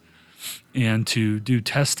base and to do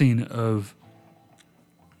testing of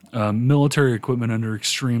military equipment under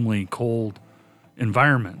extremely cold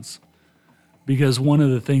environments. Because one of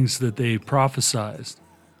the things that they prophesized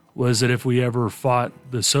was that if we ever fought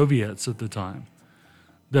the Soviets at the time,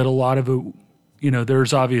 that a lot of it,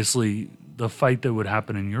 there's obviously the fight that would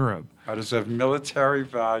happen in Europe. But it's of military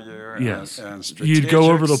value yes. and strategic You'd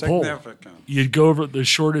go over the pole. Significance. You'd go over the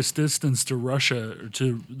shortest distance to Russia or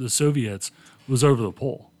to the Soviets was over the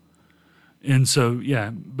pole. And so,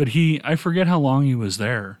 but I forget how long he was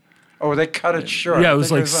there. Oh, they cut it short. Yeah, it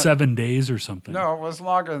was like 7 days or something. No, it was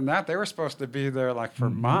longer than that. They were supposed to be there like for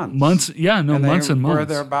months. Months, yeah, no, months and months. They were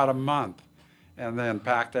there about a month, and then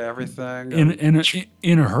packed everything. In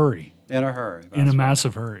a hurry. In a hurry. In a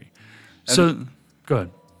massive hurry. So, go ahead.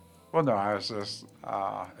 Well, no, I was just,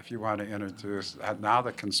 if you want to introduce, now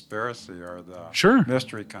the conspiracy or the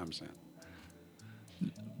mystery comes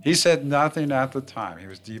in. He said nothing at the time. He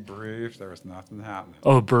was debriefed. There was nothing happening.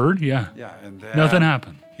 Oh, Byrd? Yeah. Yeah, and then nothing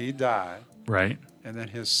happened. He died. Right. And then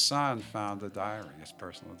his son found the diary, his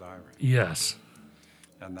personal diary. Yes.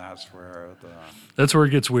 And that's where it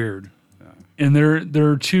gets weird. Yeah. And there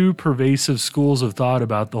are two pervasive schools of thought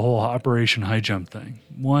about the whole Operation High Jump thing.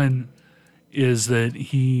 One is that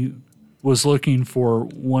he was looking for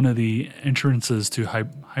one of the entrances to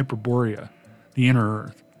Hyperborea, the inner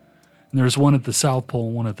Earth. And there's one at the South Pole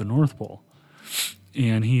and one at the North Pole.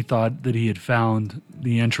 And he thought that he had found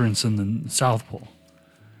the entrance in the South Pole.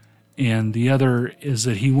 and the other is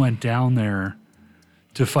that he went down there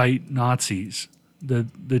to fight Nazis. The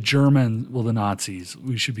Nazis,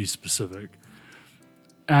 we should be specific.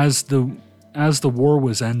 As the war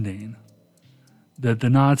was ending, that the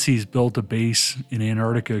Nazis built a base in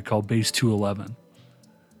Antarctica called Base 211.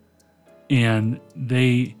 And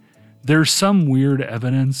there's some weird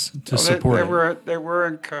evidence to support it. They were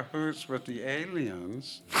in cahoots with the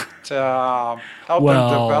aliens to help them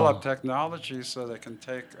develop technology so they can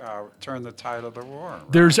turn the tide of the war.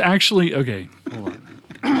 Right? There's actually, okay, hold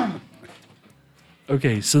on.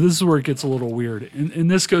 Okay, so this is where it gets a little weird. And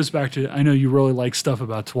this goes back to, I know you really like stuff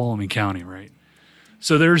about Tuolumne County, right?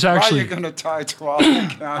 So there's actually... Why are you going to tie Tuolumne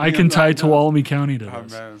County? I can tie Tuolumne County to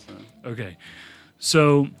this. Amazing. Okay.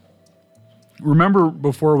 So remember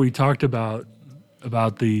before we talked about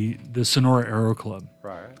the Sonora Aero Club?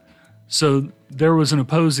 Right. So there was an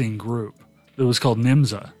opposing group that was called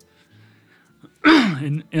NIMSA.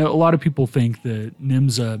 And a lot of people think that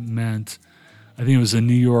NIMSA meant... I think it was the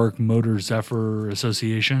New York Motor Zephyr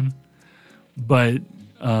Association, but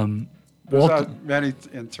there's many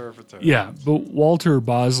interpretations. Yeah, but Walter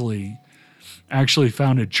Bosley actually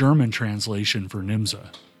found a German translation for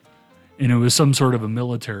NIMSA, and it was some sort of a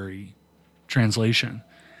military translation,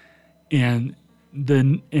 and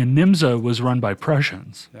NIMSA was run by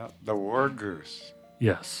Prussians. Yeah, the war goose.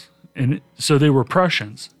 Yes, and so they were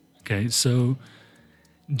Prussians. Okay, so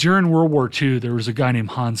during World War II, there was a guy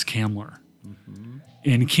named Hans Kammler.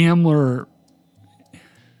 And Kammler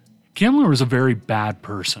was a very bad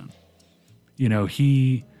person. You know,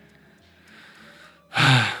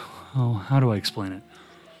 how do I explain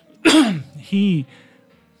it? He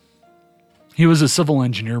was a civil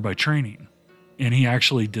engineer by training, and he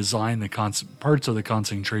actually designed the parts of the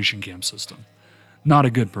concentration camp system. Not a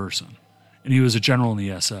good person. And he was a general in the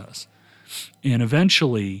SS. And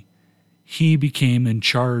eventually, he became in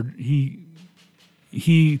charge.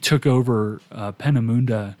 He took over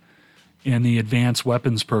Peenemünde and the advanced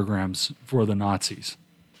weapons programs for the Nazis.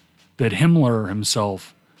 That Himmler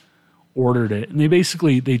himself ordered it. And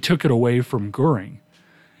they took it away from Goering.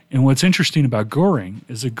 And what's interesting about Goering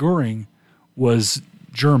is that Goering was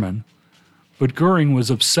German, but Goering was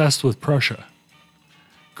obsessed with Prussia.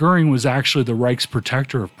 Goering was actually the Reich's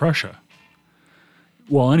protector of Prussia.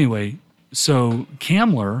 Well, anyway, so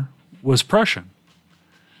Kammler was Prussian.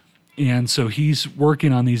 And so he's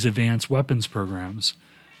working on these advanced weapons programs.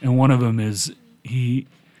 And one of them is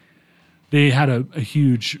they had a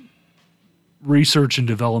huge research and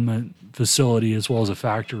development facility as well as a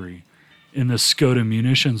factory in the Skoda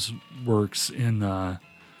munitions works in the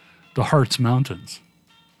Harz Mountains,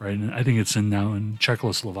 right? And I think it's now in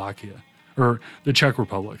Czechoslovakia or the Czech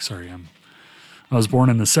Republic. Sorry, I was born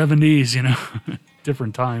in the 70s,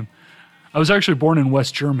 different time. I was actually born in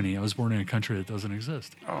West Germany. I was born in a country that doesn't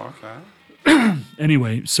exist. Oh, okay.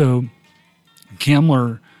 Anyway, so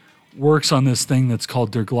Kammler works on this thing that's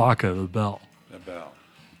called Der Glocke, the bell. The bell.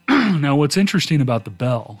 Now, what's interesting about the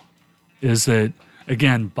bell is that,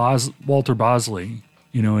 again, Walter Bosley,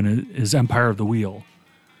 in his Empire of the Wheel,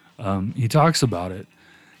 he talks about it.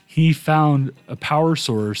 He found a power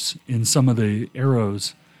source in some of the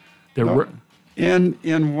arrows that were...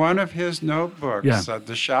 In one of his notebooks,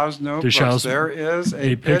 Deschau's notebooks, there is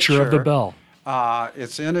a picture of the bell.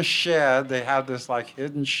 It's in a shed. They have this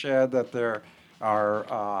hidden shed that they're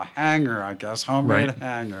hangar, I guess, homemade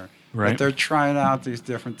hangar. Right. But they're trying out these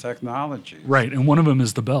different technologies. Right, and one of them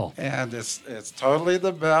is the bell. And it's totally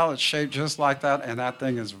the bell. It's shaped just like that, and that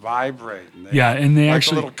thing is vibrating. And they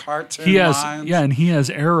actually little cartoon lines. Yeah, and he has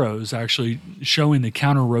arrows actually showing the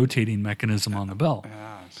counter-rotating mechanism on the bell. Yeah.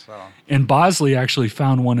 And Bosley actually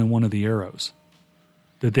found one in one of the arrows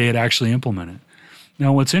that they had actually implemented.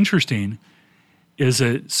 Now, what's interesting is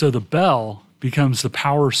that the bell becomes the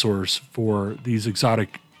power source for these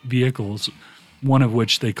exotic vehicles, one of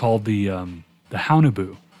which they called the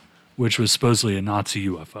Haunebu, which was supposedly a Nazi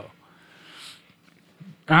UFO.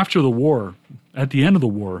 After the war, at the end of the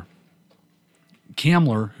war,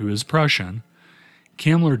 Kammler, who is Prussian,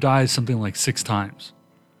 Kammler dies something like 6 times.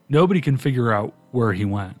 Nobody can figure out where he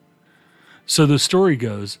went. So the story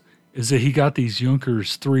goes is that he got these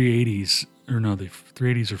Junkers 380s, or no, the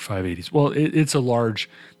 380s or 580s. Well, it's a large,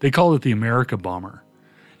 they call it the America bomber.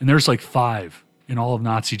 And there's 5 in all of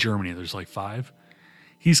Nazi Germany. There's 5.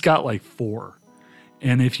 He's got 4.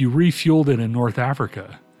 And if you refueled it in North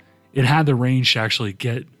Africa, it had the range to actually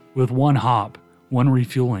get, with one hop, one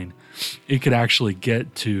refueling, it could actually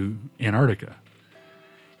get to Antarctica.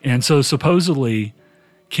 And so supposedly,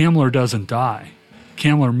 Kammler doesn't die.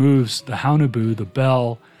 Kammler moves the Haunebu, the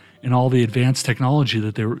bell, and all the advanced technology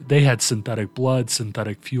that they had synthetic blood,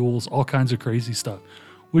 synthetic fuels, all kinds of crazy stuff.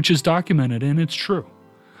 which is documented and it's true.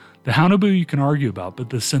 The Haunebu you can argue about, but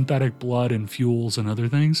the synthetic blood and fuels and other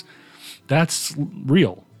things, that's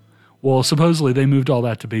real. Well, supposedly they moved all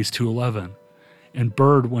that to base 211, and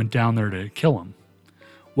Byrd went down there to kill him.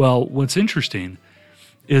 Well, what's interesting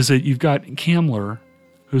is that you've got Kamler,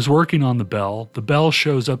 who's working on the Bell. The Bell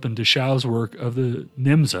shows up in Deshau's work of the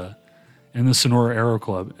NIMSA and the Sonora Aero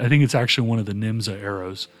Club. I think it's actually one of the NIMSA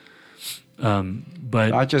arrows.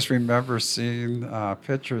 But I just remember seeing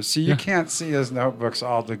pictures. See, you can't see his notebooks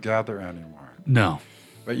all together anymore. No.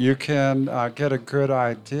 But you can get a good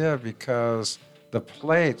idea because the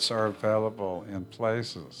plates are available in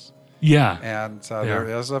places. Yeah. And there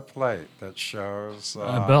is a plate that shows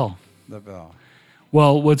Bell. The Bell.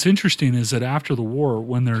 Well, what's interesting is that after the war,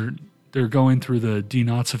 when they're going through the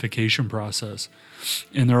denazification process,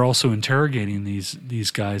 and they're also interrogating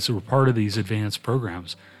these guys who were part of these advanced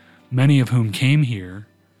programs, many of whom came here,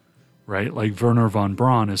 right? Like Werner von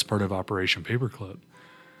Braun as part of Operation Paperclip.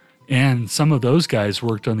 And some of those guys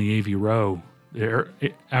worked on the AV Row, the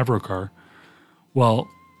Avrocar. Well,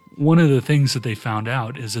 one of the things that they found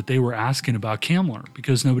out is that they were asking about Kamler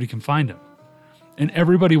because nobody can find him. And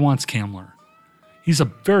everybody wants Kamler. He's a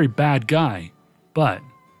very bad guy, but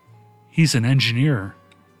he's an engineer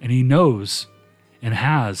and he knows and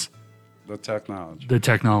has the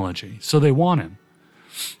technology. So they want him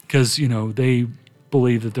because, they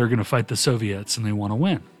believe that they're going to fight the Soviets and they want to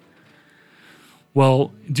win.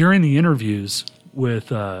 Well, during the interviews with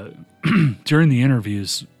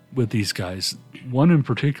these guys, one in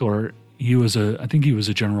particular, I think he was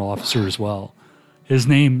a general officer as well. His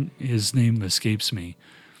name escapes me.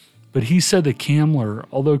 But he said that Kamler,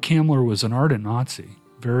 although Kamler was an ardent Nazi,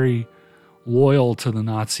 very loyal to the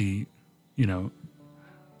Nazi,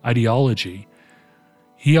 ideology,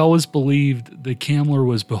 he always believed that Kamler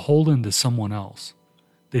was beholden to someone else,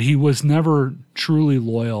 that he was never truly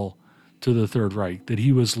loyal to the Third Reich, that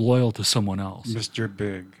he was loyal to someone else. Mr.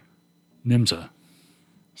 Big. NIMSA.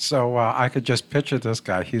 So I could just picture this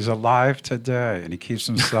guy. He's alive today, and he keeps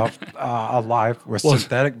himself alive with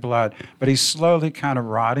synthetic blood, but he's slowly kind of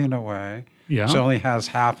rotting away. Yeah. So only has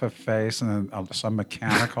half a face and some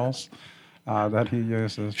mechanicals that he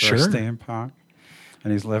uses for Sure. steampunk.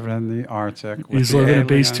 And he's living in the Arctic. He's living at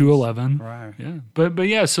base 211. Right. Yeah. But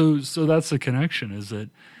yeah, so that's the connection, is that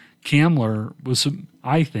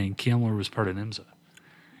I think Kamler was part of NIMSA.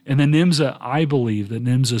 And the NIMSA, I believe that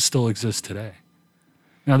NIMSA still exists today.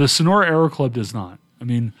 Now, the Sonora Aero Club does not. I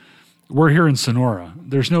mean, we're here in Sonora.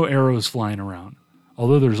 There's no arrows flying around.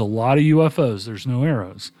 Although there's a lot of UFOs, there's no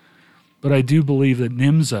arrows. But I do believe that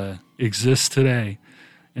NIMSA exists today,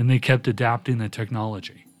 and they kept adapting the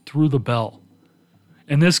technology through the Bell.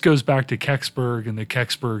 And this goes back to Kecksburg and the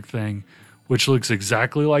Kecksburg thing, which looks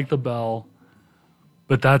exactly like the Bell,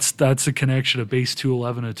 but that's the connection of base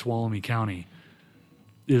 211 at Tuolumne County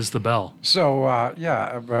is the Bell. So,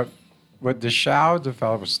 but what Deschaux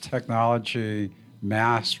developed was technology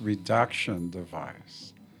mass reduction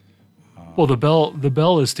device. Well, the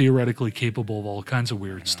Bell is theoretically capable of all kinds of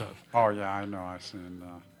weird stuff. Oh, yeah, I know. I've seen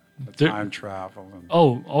the time travel. And,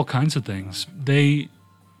 all kinds of things.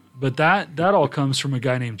 But that all comes from a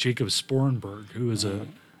guy named Jacob Sporenberg, who was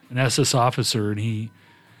an SS officer, and he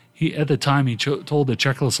at the time he told the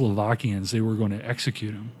Czechoslovakians they were going to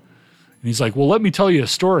execute him. And he's like, well, let me tell you a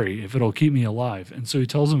story if it'll keep me alive. And so he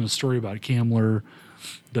tells them a story about Kamler,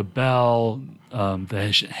 the Bell, the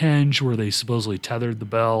henge where they supposedly tethered the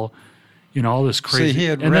Bell, all this crazy.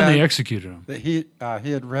 Then they executed him. He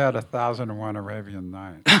had read 1001 Arabian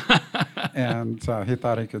Nights, and he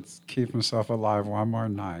thought he could keep himself alive one more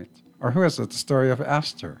night. Or who is it? The story of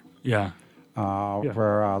Esther. Yeah.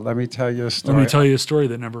 Where let me tell you a story. Let me tell you a story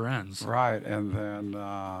that never ends. Right, and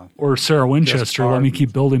then... or Sarah Winchester, let me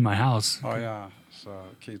keep building my house. Oh, yeah. So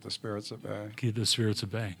keep the spirits at bay. Keep the spirits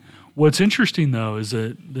at bay. What's interesting, though, is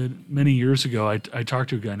that many years ago, I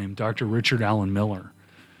talked to a guy named Dr. Richard Allen Miller.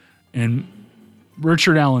 And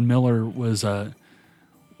Richard Allen Miller was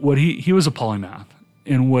he was a polymath.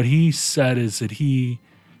 And what he said is that he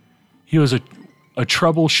was a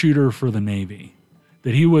troubleshooter for the Navy.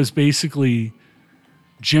 That he was basically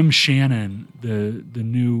Jim Shannon, the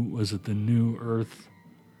New Earth.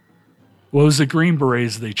 Well, it was the Green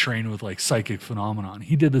Berets they trained with like psychic phenomenon.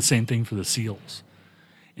 He did the same thing for the SEALs.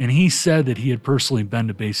 And he said that he had personally been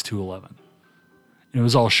to base 211. And it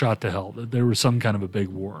was all shot to hell. That there was some kind of a big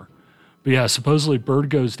war. But yeah, supposedly Byrd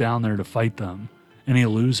goes down there to fight them and he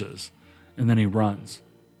loses. And then he runs.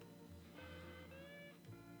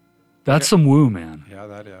 That's some woo, man. Yeah,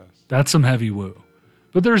 that is. That's some heavy woo.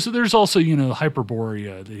 But there's also,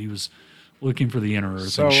 Hyperborea, that he was looking for the inner Earth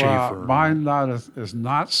So and Schaefer. mine is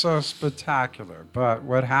not so spectacular, but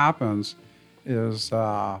what happens is,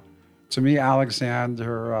 to me,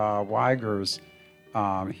 Alexander Weigers,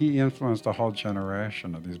 he influenced a whole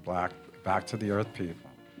generation of these back to the Earth people.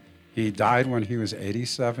 He died when he was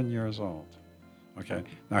 87 years old. Okay,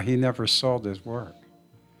 now he never sold his work,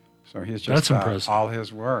 so he's just That's impressive. all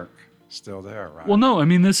his work still there, right? Well, no, I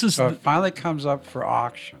mean, this is... So it finally comes up for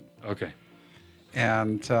auction. Okay.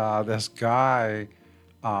 And this guy,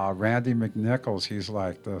 Randy McNichols, he's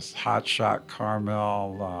like this hotshot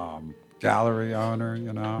Carmel gallery owner,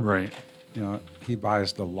 you know? Right. You know, he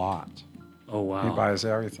buys the lot. Oh, wow. He buys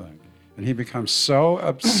everything. And he becomes so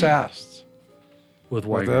obsessed with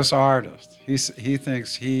this artist. He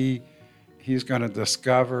thinks he's going to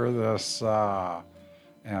discover this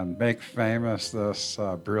and make famous this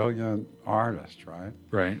brilliant artist, right?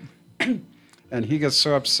 Right. And he gets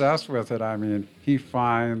so obsessed with it. I mean, he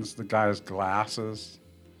finds the guy's glasses.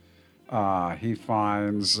 He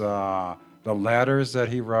finds the letters that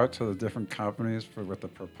he wrote to the different companies with the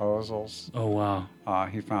proposals. Oh, wow.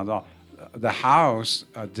 He found all. The house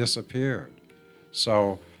disappeared.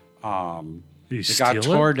 So it got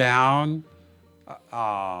tore down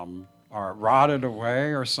or rotted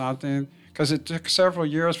away or something, because it took several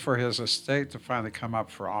years for his estate to finally come up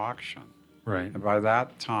for auction. Right. And by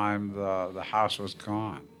that time, the house was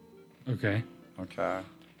gone. Okay. Okay.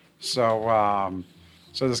 So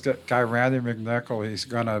so this guy, Randy McNichol, he's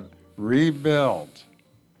going to rebuild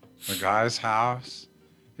the guy's house.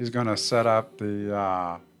 He's going to set up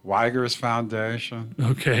the Weigers Foundation.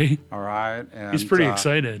 Okay. All right. And he's pretty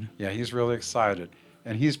excited. Yeah, he's really excited.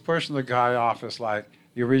 And he's pushing the guy off as like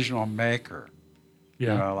the original maker.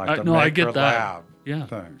 Yeah. You know, like the no, Maker I get that. Lab Yeah.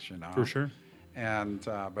 things, you know. For sure. And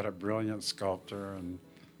but a brilliant sculptor, and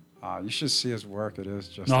you should see his work. It is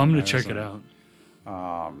just I'm going amazing. to check it out.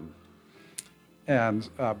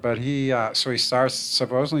 But he so he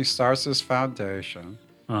supposedly starts this foundation.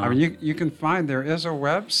 Uh-huh. I mean, you can find there is a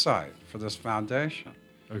website for this foundation.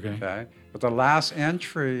 Okay. Okay, but the last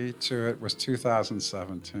entry to it was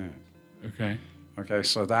 2017. Okay. Okay,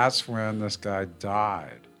 so that's when this guy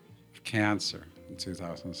died of cancer in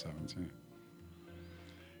 2017.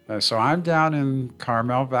 So I'm down in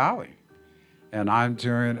Carmel Valley, and I'm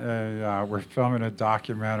doing we're filming a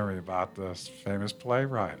documentary about this famous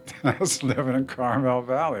playwright that's living in Carmel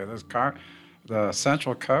Valley. The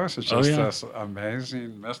Central Coast is just this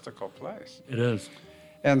amazing mystical place. It is.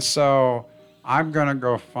 And so I'm going to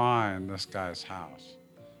go find this guy's house.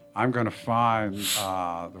 I'm going to find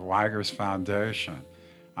the Weigers Foundation.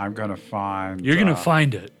 I'm going to find... You're going to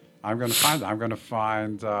find it. I'm going to find it. I'm going to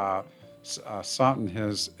find something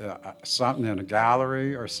in a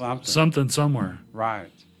gallery or something. Something somewhere.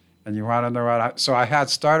 Right. And you want to know what so I had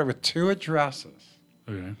started with 2 addresses.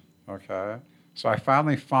 Okay. Okay. So I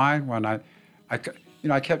finally find one.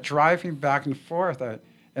 I kept driving back and forth, and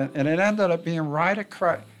it ended up being right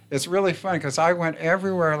across. It's really funny because I went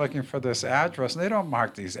everywhere looking for this address, and they don't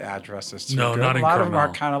mark these addresses too No, good. not in A lot of them are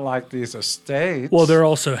Carmel. kind of like these estates. Well, they're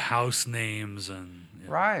also house names and... Yeah.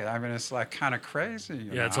 Right. I mean, it's like kind of crazy.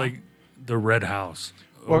 You know? It's like the Red House.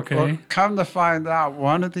 Well, Okay. well, come to find out,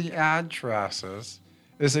 one of the addresses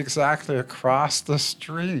is exactly across the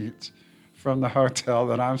street from the hotel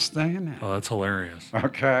that I'm staying in. Oh, that's hilarious.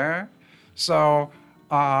 Okay? So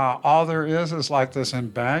all there is like this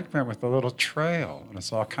embankment with a little trail, and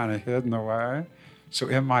it's all kind of hidden away. So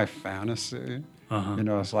in my fantasy, you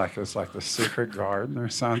know, it's like the secret garden or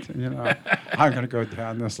something, you know. I'm going to go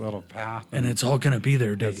down this little path. And it's all going to be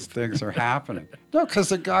there, As Dave. things are happening. No, because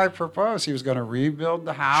the guy proposed he was going to rebuild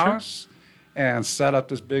the house and set up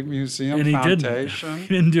this big museum And he foundation. didn't.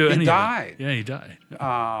 He didn't do anything. He died. Yeah, he died.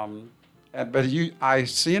 But I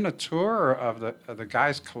seen a tour of the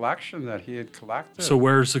guy's collection that he had collected. So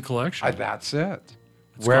where's the collection? That's it.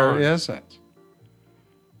 It's Where gone. is it?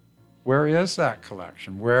 Where is that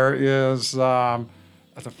collection? Where is the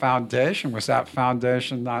foundation? Was that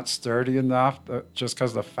foundation not sturdy enough just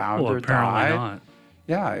because the founder Well, apparently died? not.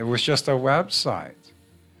 Yeah, it was just a website.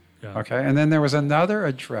 Yeah. Okay, and then there was another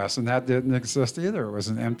address, and that didn't exist either. It was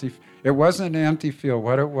an empty. It wasn't an empty field.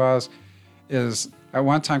 What it was is at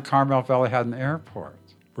one time Carmel Valley had an airport,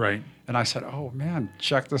 Right. and I said, "Oh man,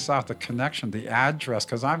 check this out! The connection, the address."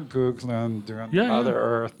 Because I'm googling, doing Yeah, Mother yeah.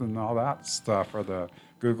 Earth and all that stuff, or the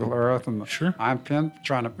Google Earth, and Sure. I'm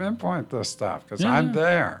trying to pinpoint this stuff because Yeah, I'm yeah.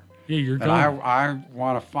 there, Yeah, you're and going. I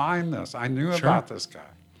want to find this. I knew Sure. about this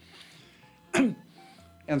guy.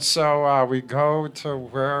 And so we go to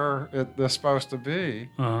where this supposed to be,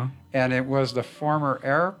 Uh-huh. and it was the former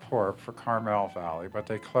airport for Carmel Valley, but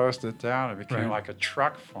they closed it down. It became Right. like a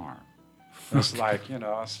truck farm. It's like,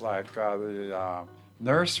 it's like the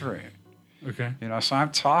nursery. Okay. So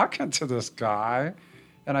I'm talking to this guy,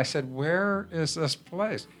 and I said, where is this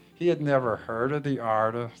place? He had never heard of the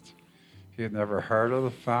artist. He had never heard of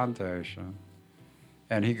the foundation.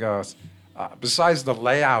 And he goes, besides the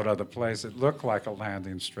layout of the place, it looked like a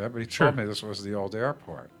landing strip, but he told me this was the old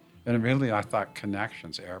airport. And immediately I thought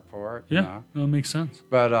Connections Airport. Yeah, that makes sense.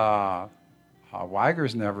 But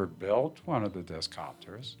Weiger's never built one of the disc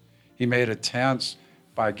copters. He made attempts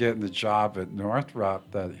by getting the job at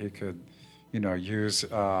Northrop that he could, use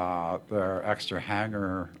their extra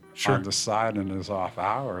hangar on the side in his off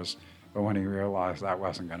hours. But when he realized that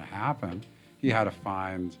wasn't going to happen, he had to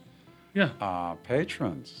find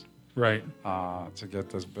patrons to get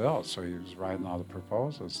this built. So he was writing all the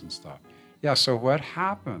proposals and stuff. Yeah, so what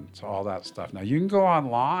happened to all that stuff? Now, you can go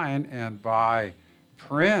online and buy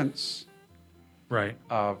prints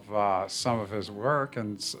of some of his work,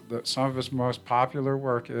 and some of his most popular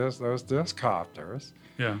work is those disc copters.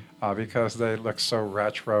 Yeah. Because they look so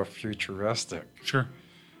retro futuristic. Sure.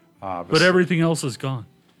 But everything else is gone.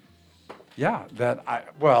 Yeah,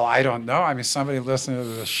 I don't know. I mean, somebody listening to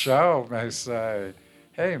the show may say,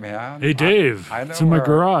 hey, man. Hey, Dave, I know it's in my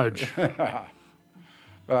garage.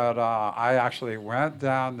 But I actually went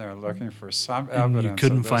down there looking for some evidence you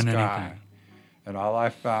couldn't of this find guy. anything. And all I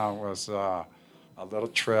found was a little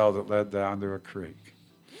trail that led down to a creek.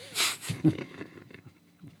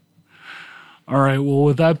 All right. Well,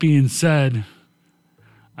 with that being said,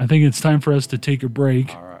 I think it's time for us to take a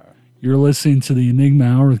break. All right. You're listening to the Enigma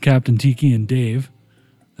Hour with Captain Tiki and Dave.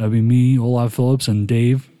 That'd be me, Olav Phillips, and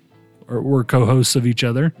Dave. We're co-hosts of each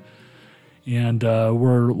other. And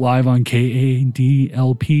we're live on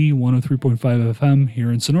KADLP 103.5 FM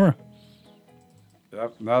here in Sonora.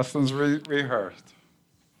 Yep, nothing's rehearsed.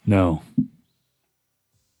 No.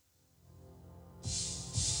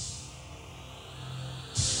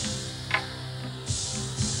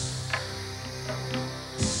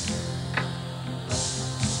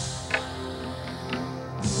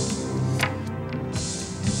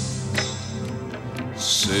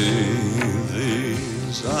 See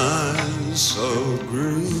these eyes so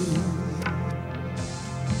green,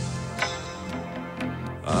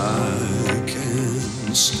 I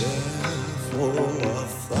can stare for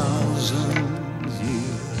 1,000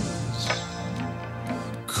 years,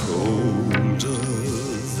 colder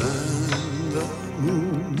than the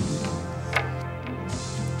moon.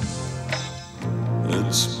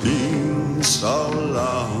 It's been so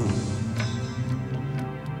long,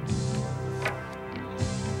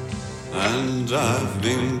 and I've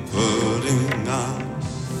been putting out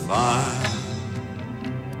fire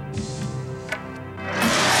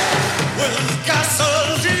with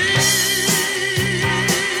gasoline.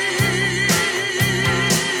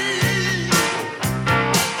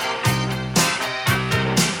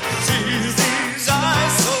 See these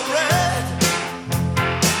eyes so red,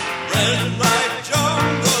 red like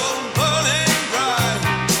jungle burning bright.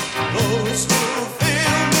 Those who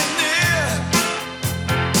feel me near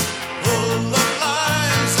pull the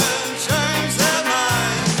lines and change their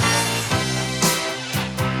mind.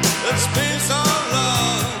 It's been so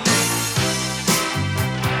long.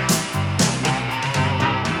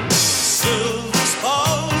 Silver's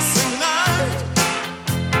pulsing night,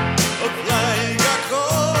 a plague I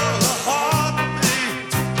call a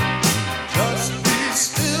heartbeat. Just be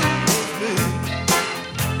still with me.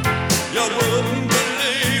 You wouldn't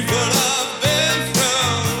believe what I've been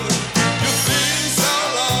through. You've been so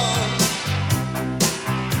long.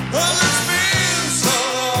 Well, it's been so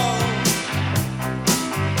long.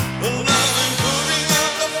 Well, I've been putting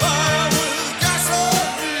out the fire with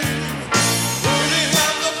gasoline. Putting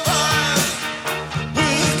out the fire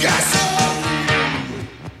with gasoline.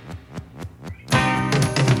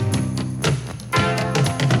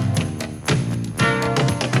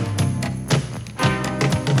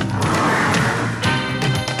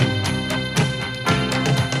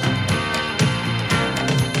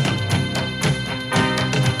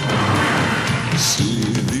 See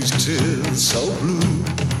these tears so blue,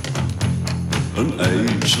 an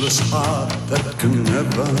ageless heart that can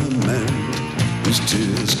never mend. These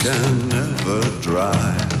tears can never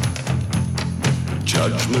dry.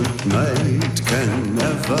 Judgment made can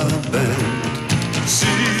never bend.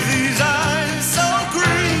 See these eyes so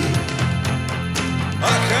green,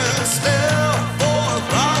 I can stare for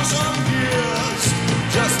 1,000 years.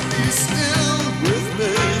 Just be still with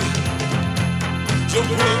me. You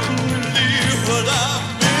wouldn't believe what I've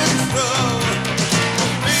been through.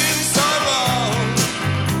 It's been so long.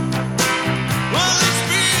 Well, it's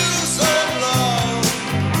been so long.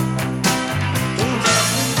 And I've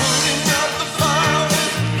been putting out the fire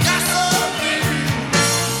with gasoline.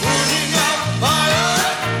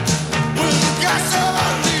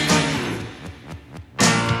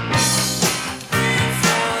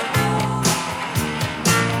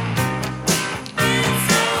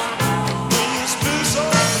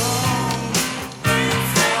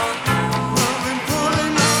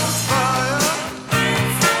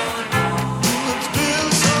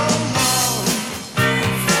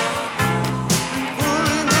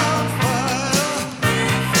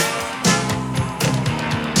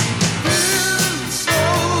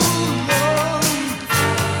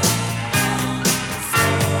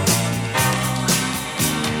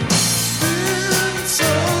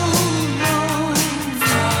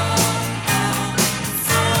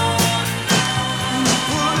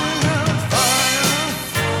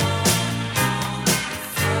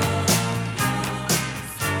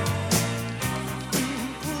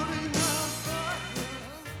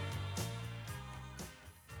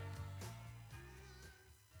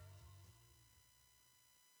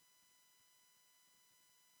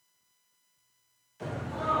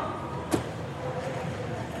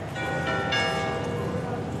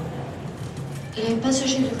 Les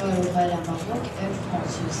passagers de Roswell à Maroc Air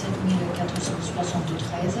France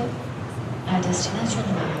 7473 à destination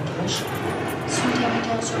de Marrakech sont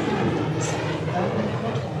arrêtés sur le dans le salle de bord numéro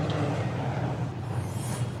 32.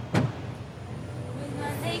 With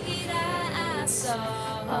my naked eye, I saw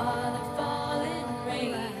all the falling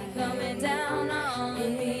rain coming down on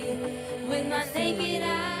me. With my naked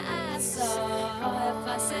eye, I saw if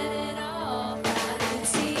I said it all, I could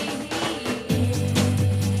see.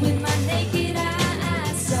 With my naked eye, I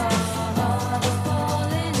saw all the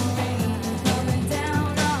falling rain coming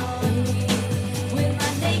down on me. With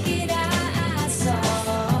my naked eye, I saw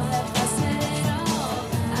if I said it all,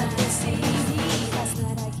 I could see. Last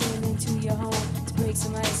night I came into your home to break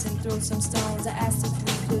some ice and throw some stones. I asked if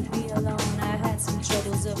we could be alone. I had some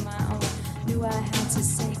troubles of my own. Knew I had to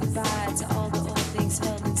say goodbye to all the old things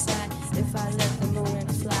held inside. If I let the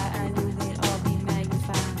moment fly, I knew they'd all be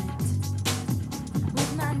magnified.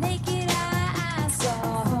 With my naked eye, I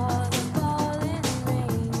saw the falling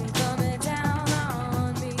rain coming down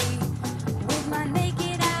on me. With my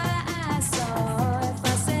naked eye, I saw if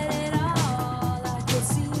I said it all, I could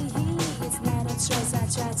see. It's not a choice I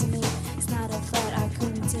tried to make. It's not a fight I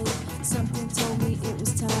couldn't take. Something told me it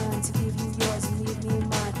was time to give you yours and leave me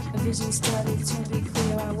mine. A vision started to be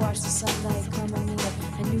clear. I watched the sunlight coming near.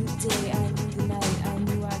 I knew the day, I knew the night. I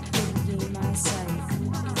knew I couldn't gain my sight.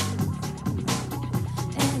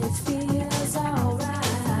 And it feels alright.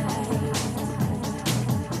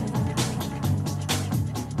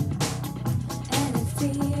 And it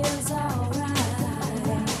feels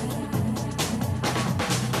alright.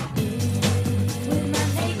 With my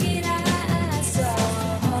naked eye, I saw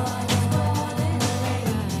the falling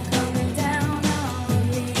rain coming down on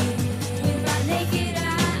me. With my naked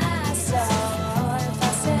eye, I saw if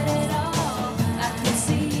I said it all, I could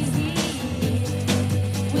see.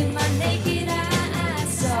 With my naked eye, I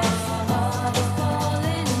saw the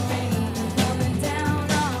falling rain coming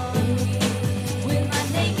down on me. With my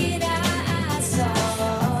naked eye, I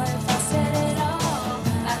saw if I said it all,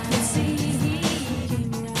 I could see.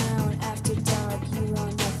 Came around after dark, you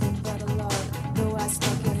are nothing but a lark. Though I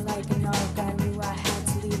stuck it like an arc, I knew I had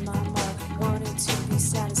to leave my mark. Wanted to be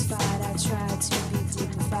satisfied, I tried to be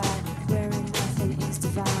dignified. Wearing nothing is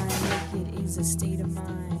divine, naked is a state of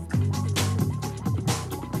mind.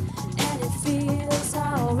 And it feels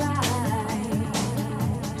alright.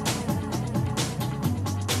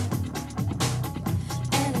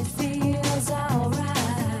 And it feels alright.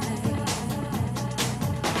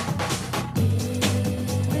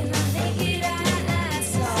 With my naked eye, I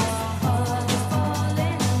saw all the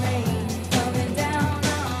falling rain coming down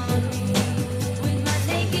on me. With my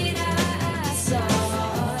naked eye, I saw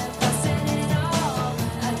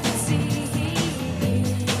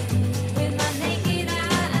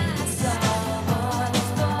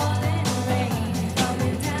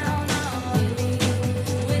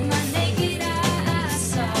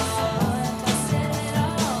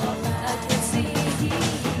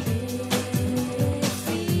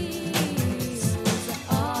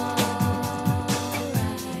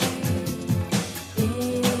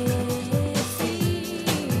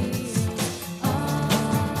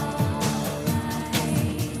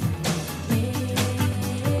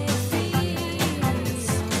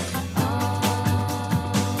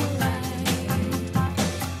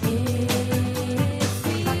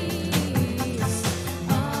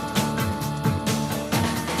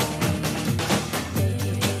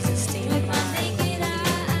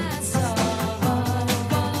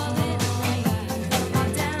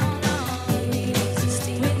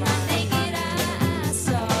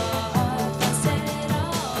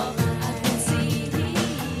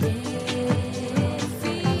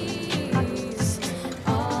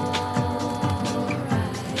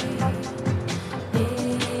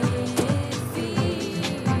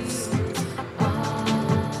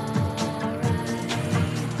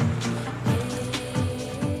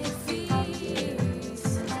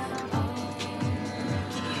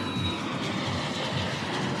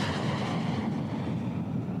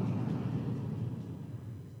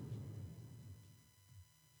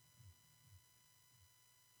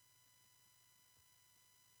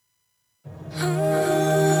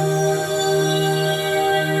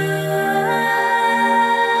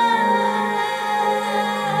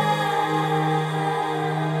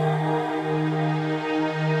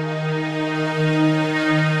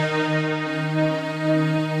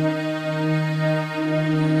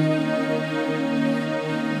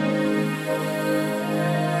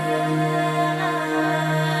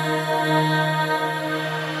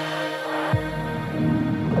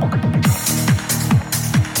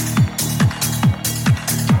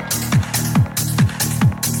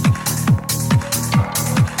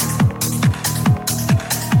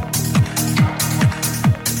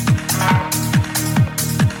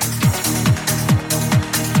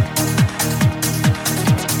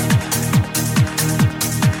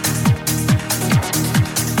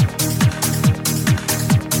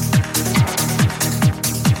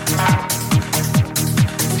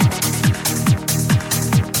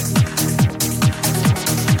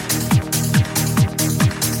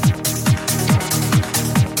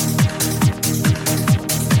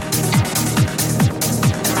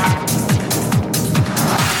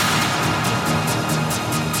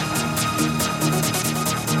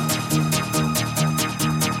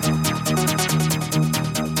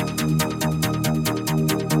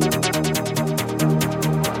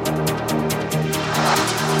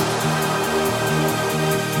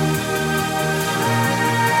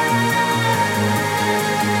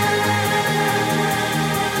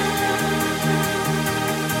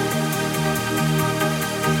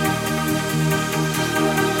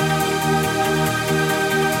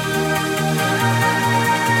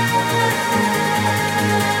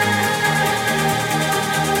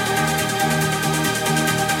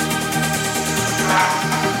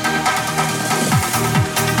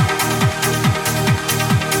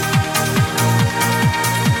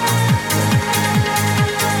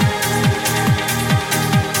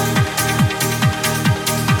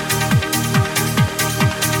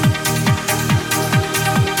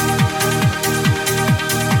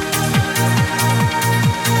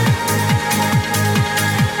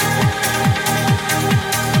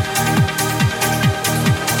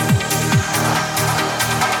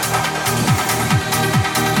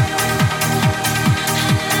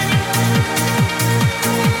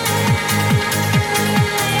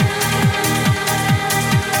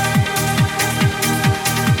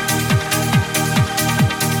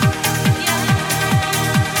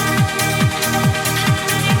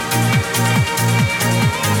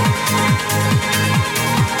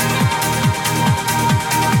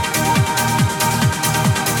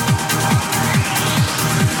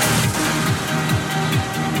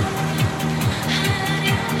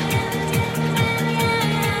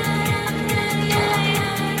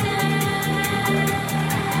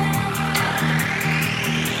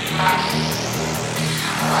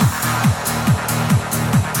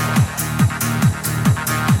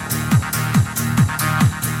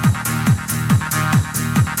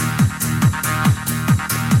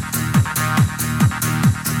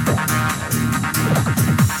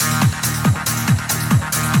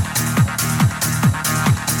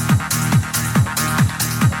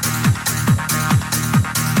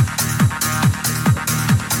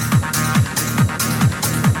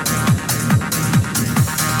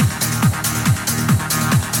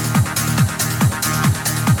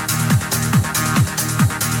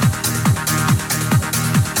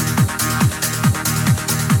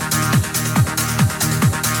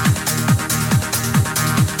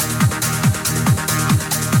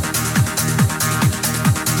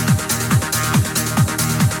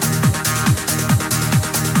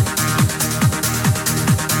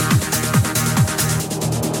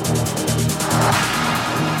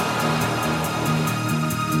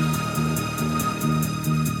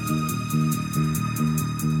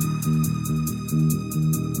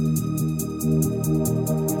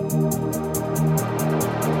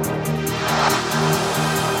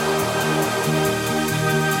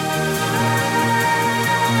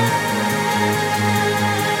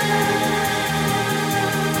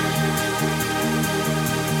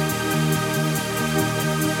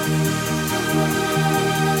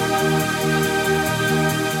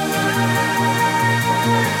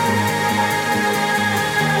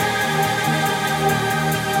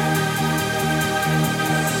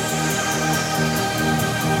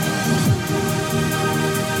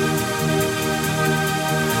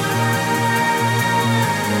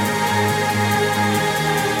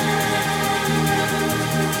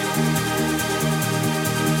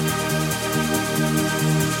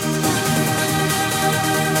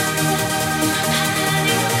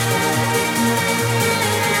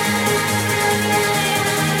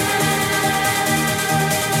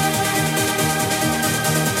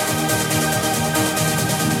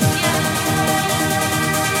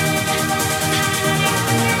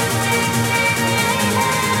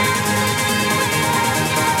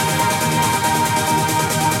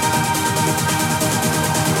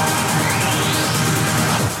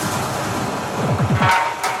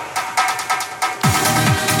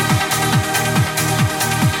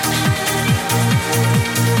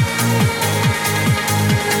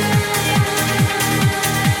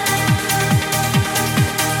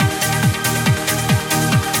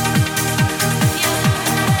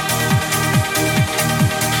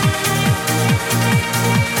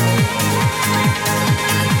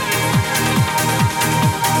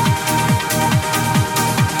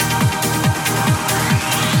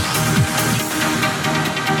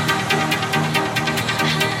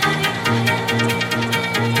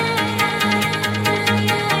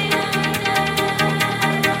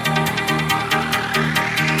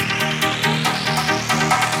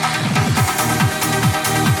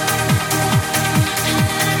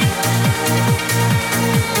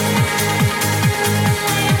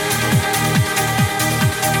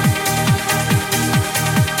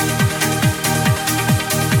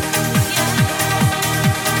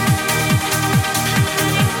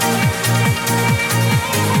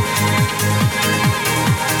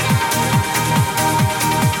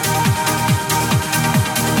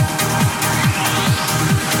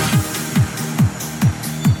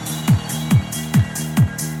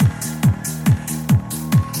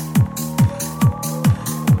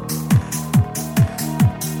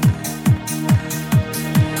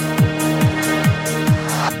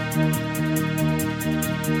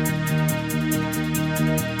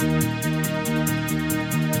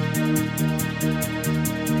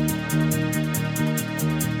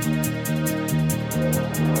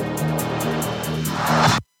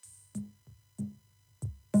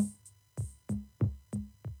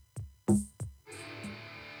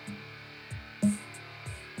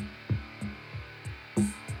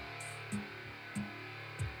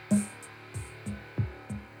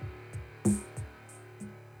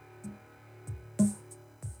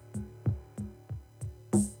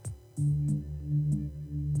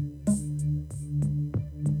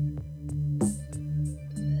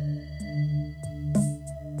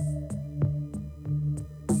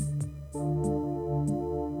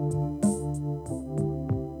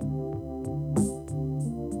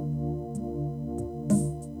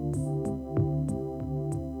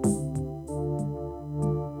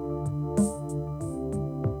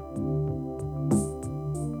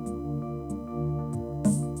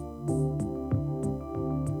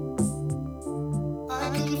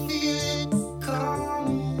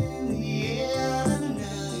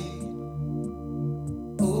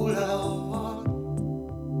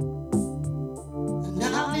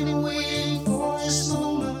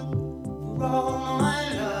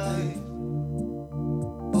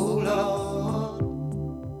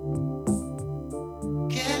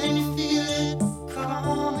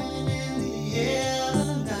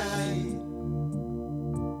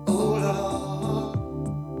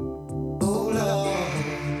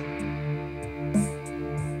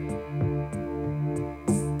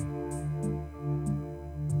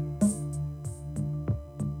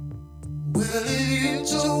You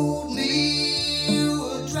told me you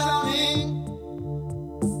were drowning.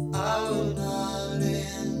 I would not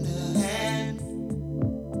lend a hand.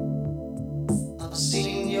 I've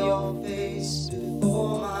seen your face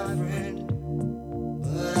before, my friend,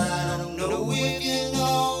 but I don't know if you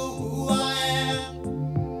know who I am.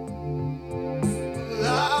 Well,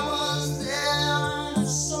 I was there and I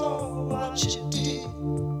saw what you did.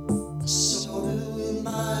 I saw it with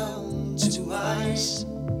my own two eyes.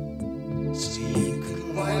 So you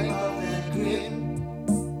could wipe off that grin.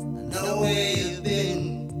 I know where you've been.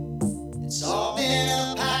 It's all been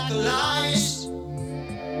a pack of lies.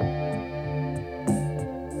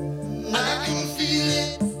 And I can feel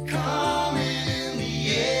it coming in the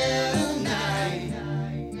air tonight.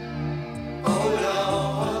 Oh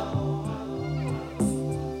Lord.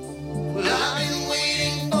 Well, I've been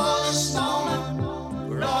waiting for this moment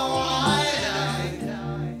for all my life.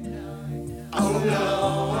 Oh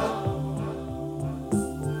Lord.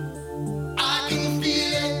 I can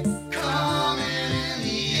feel it coming in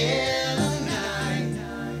the air tonight.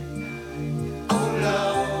 Oh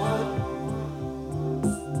Lord.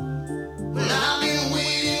 Well, I've been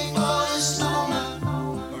waiting for this moment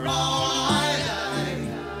for all my life.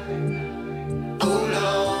 Oh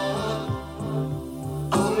Lord.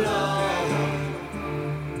 Oh Lord.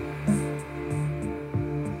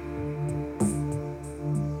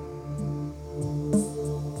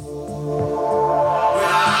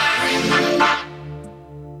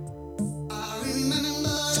 I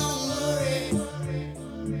remember, don't worry.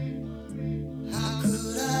 How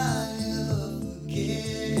could I ever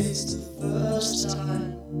forget? It's the first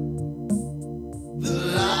time, the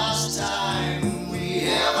last time we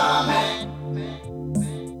ever met.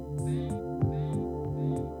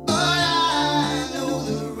 But I know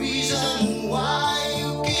the reason why you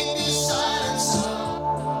keep your silence up.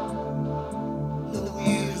 No,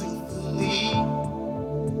 you think for me.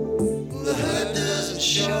 The hurt doesn't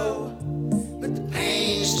show, but the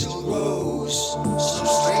pain still grows. Some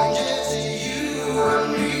strangers to you and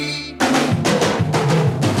me.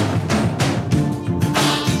 I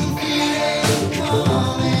can feel it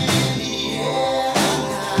coming in the air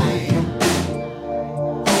tonight.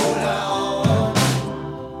 Oh Lord.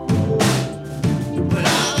 But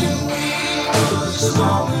I've been waiting for this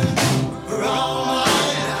moment for all my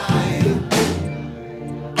life.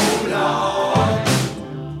 Oh Lord.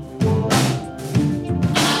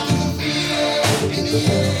 I can feel it in the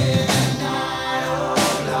air tonight.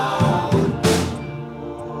 Oh Lord.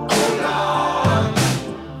 Oh Lord.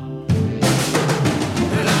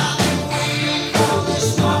 But I've been waiting for this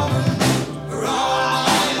moment for all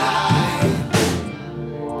my life.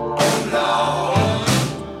 Oh Lord.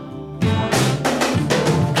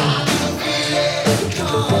 I can feel it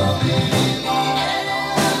coming in the air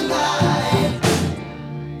tonight.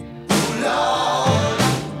 Oh Lord.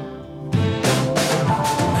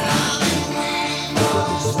 And I've been waiting for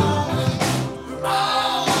this moment for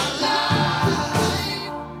all my life.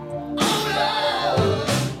 Oh Lord.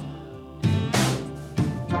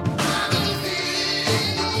 I can feel it in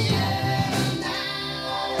the air tonight.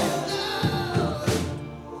 Oh Lord.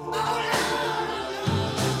 Oh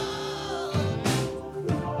Lord.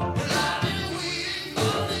 And I've been waiting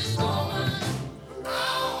for this moment for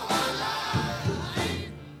all my life.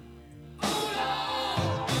 Oh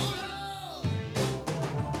Lord. Oh Lord.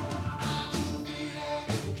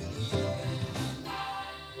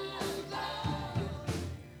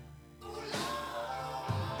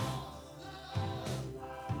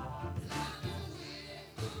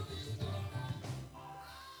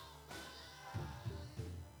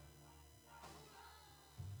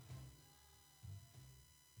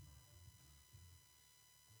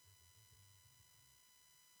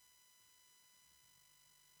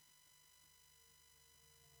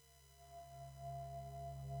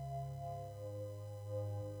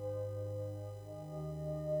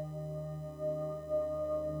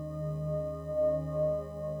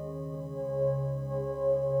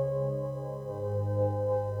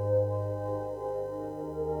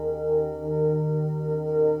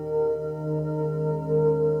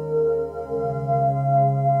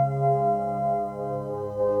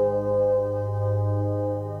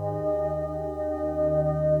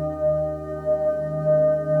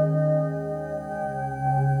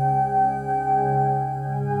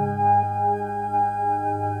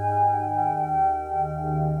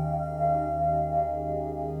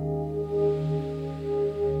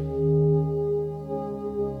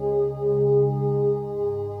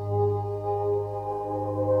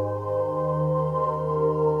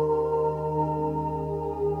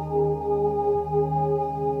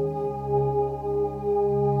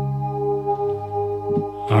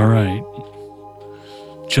 All right.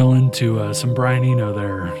 chilling to some Brian Eno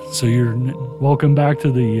there. So you're welcome back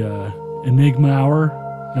to the Enigma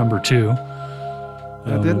Hour number 2.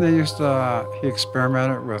 Didn't they used to, he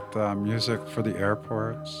experimented with music for the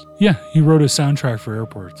airports? Yeah, he wrote a soundtrack for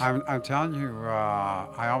airports. I'm telling you,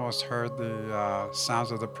 I almost heard the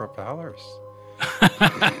sounds of the propellers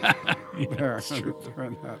there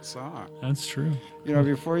during that song. That's true. You know,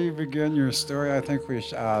 before you begin your story, I think we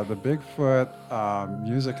the Bigfoot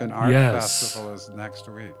Music and Art Yes. Festival is next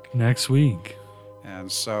week. Next week.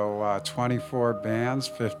 And so 24 bands,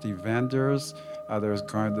 50 vendors. There's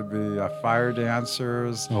going to be fire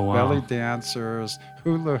dancers, Oh, wow. belly dancers,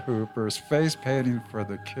 hula hoopers, face painting for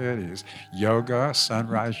the kiddies, yoga,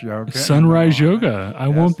 sunrise yoga. Sunrise in the morning. yoga. I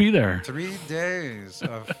won't be there. 3 days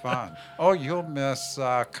of fun. Oh, you'll miss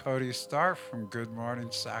Cody Starr from Good Morning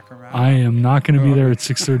Sacramento. I am not going to be there at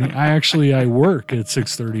 6:30. I work at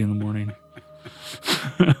 6:30 in the morning.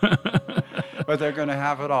 But they're going to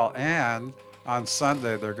have it all. And on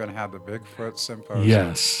Sunday, they're going to have the Bigfoot Symposium.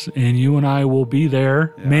 Yes, and you and I will be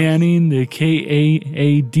there Yes. manning the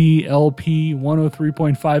KAADLP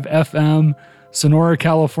 103.5 FM Sonora,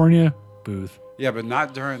 California booth. Yeah, but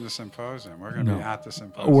not during the symposium. We're going to be No. at the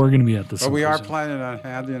symposium. We're going to be at the But we are symposium. planning on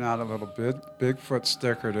handing out a little Bigfoot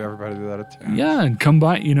sticker to everybody that attends. Yeah, and come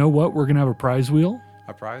by. You know what? We're going to have a prize wheel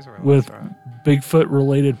A prize wheel. with that's right. Bigfoot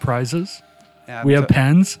related prizes. And, We have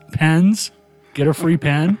pens. Get a free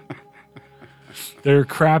pen. They're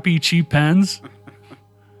crappy, cheap pens,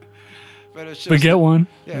 but it's just, but get one.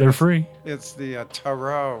 yeah, They're it's- free. It's the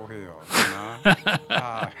tarot wheel, you know?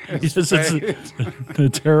 Yes, it's made- the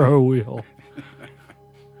tarot wheel.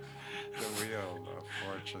 the wheel of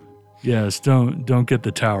fortune. Yes, don't get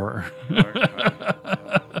the tower.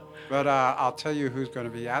 But I'll tell you who's going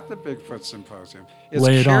to be at the Bigfoot Symposium. It's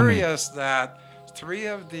Lay it on me. curious that 3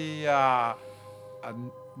 of the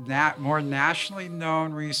more nationally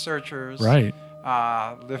known researchers Right.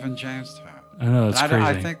 live in Jamestown. I know, that's And crazy.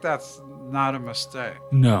 I think that's not a mistake.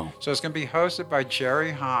 No. So it's going to be hosted by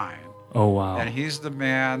Jerry Hine. Oh, wow. And he's the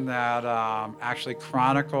man that actually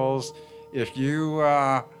chronicles. If you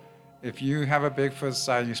have a Bigfoot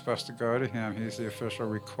sighting, you're supposed to go to him. He's the official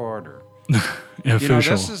recorder. Official. You know,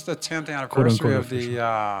 this is the 10th anniversary unquote of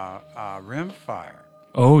the Rim Fire.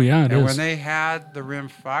 Oh, yeah, it And is. when they had the Rim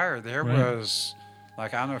Fire, there Right. was,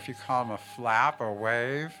 like, I don't know if you call them a flap, a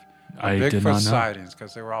wave, of I did Bigfoot not know. sightings,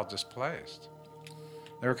 because they were all displaced.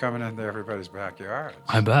 They were coming into everybody's backyards.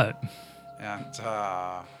 I bet. And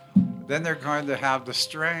then they're going to have the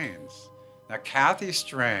strains. Now, Kathy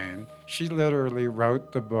Strain, she literally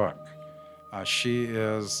wrote the book. She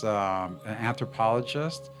is an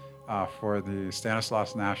anthropologist for the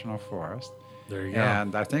Stanislaus National Forest. There you go.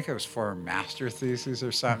 And I think it was for a master thesis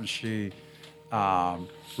or something. She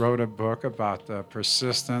wrote a book about the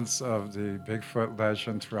persistence of the Bigfoot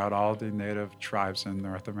legend throughout all the native tribes in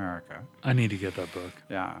North America. I need to get that book.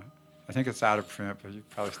 Yeah. I think it's out of print, but you can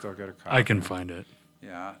probably still get a copy. I can find it.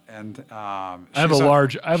 Yeah, and I have a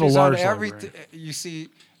large library. You see,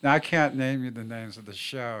 now I can't name you the names of the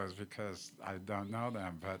shows because I don't know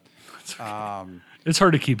them, but It's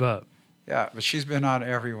hard to keep up. yeah, but she's been on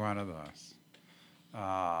every one of those.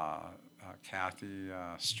 Kathy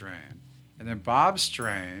Strain, and then Bob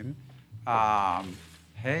Strain.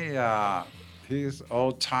 He's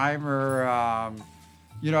old timer.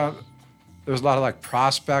 You know, there's a lot of like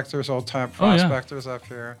prospectors, old time Oh, yeah. prospectors up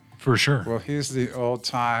here. For sure. Well, he's the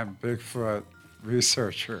old-time Bigfoot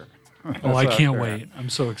researcher. Oh, I That's can't up there. wait. I'm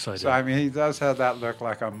so excited. So I mean, he does have that look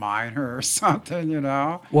like a miner or something, you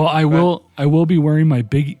know. Well, I will be wearing my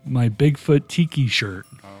Bigfoot tiki shirt,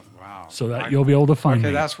 Oh wow! so that you'll be able to find Okay,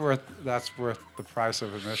 me. that's worth the price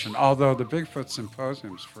of admission. Although the Bigfoot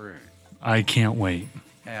Symposium's free, I can't wait.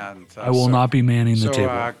 and I will not be manning the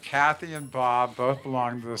table. Kathy and Bob both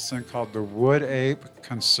belong to this thing called the Wood Ape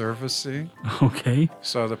Conservancy. Okay.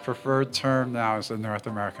 So the preferred term now is the North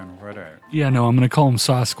American wood ape. Yeah, no, I'm going to call him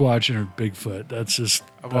Sasquatch or Bigfoot. That's just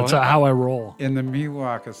Well, how I roll. In the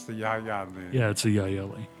Miwok, it's the Yayali. Yeah, it's a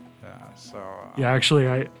Yayeli. Yeah. So. Yeah,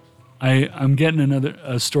 actually, I'm getting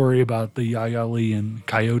a story about the Yayeli and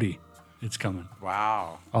Coyote. It's coming.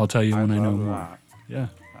 Wow. I'll tell you when I know love more. that. Yeah.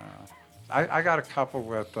 I got a couple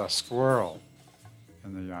with Squirrel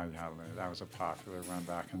in the Yayali. That was a popular one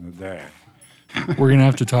back in the day. We're going to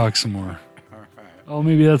have to talk some more. All right. Oh,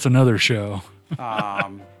 maybe that's another show.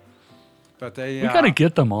 But they We got to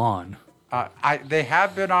get them on. they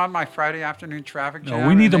have been on my Friday afternoon traffic jam. No,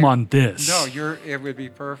 we need and them they- on this. No, it would be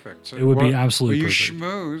perfect. So It would be absolutely will perfect. You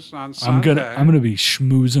schmooze on Sunday. I'm gonna be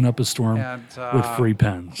schmoozing up a storm And, with free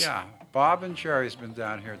pens. Yeah, Bob and Jerry's been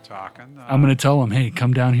down here talking. I'm gonna tell them, hey,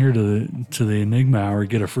 come down here to the Enigma Hour,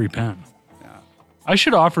 get a free pen. Yeah. I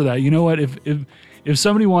should offer that. You know what? If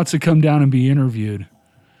somebody wants to come down and be interviewed,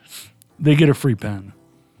 they get a free pen.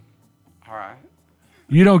 All right.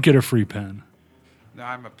 You don't get a free pen. No,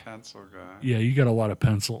 I'm a pencil guy. Yeah, you got a lot of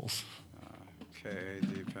pencils.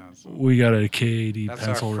 KAD pencil. We got a KAD That's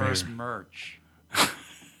pencil our right first here. merch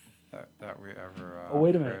that we ever. Oh,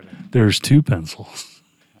 wait a minute. created. There's 2 pencils.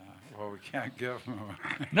 Well, we can't give them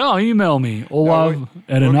away. No, email me, Olav No,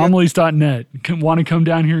 at we'll get- anomalies.net. Want to come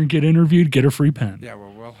down here and get interviewed? Get a free pen. Yeah,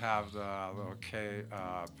 well, we'll have the little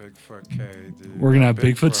Bigfoot KAD. We're gonna have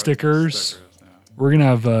Bigfoot stickers. We're gonna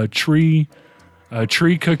have tree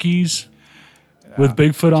cookies with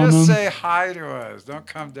Bigfoot on Just them. say hi to us. Don't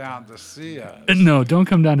come down to see us. No, don't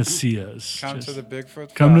come down to see us. Come Just to the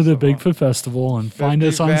Bigfoot come to the Festival. Bigfoot Festival and find 50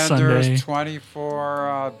 us on vendors, Sunday.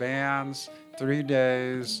 24 bands, 3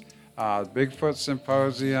 days. Bigfoot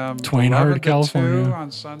Symposium. Twain 11 Hard, to 2 California. on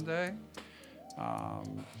Sunday.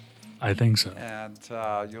 I think so. And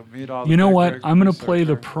you'll meet all the You know big what? rig I'm gonna play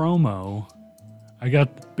the researchers. promo. I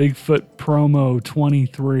got the Bigfoot promo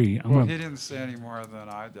 23. I'm Well, he gonna. didn't say any more than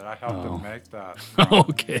I did. I helped Oh. him make that.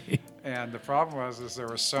 Okay. And the problem was there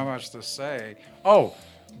was so much to say. Oh,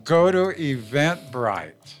 go to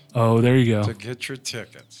Eventbrite Oh, there you go. to get your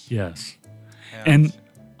tickets. Yes. And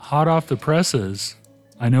hot off the presses,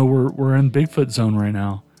 I know we're in Bigfoot zone right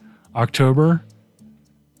now. October,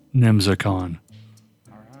 NIMSACon.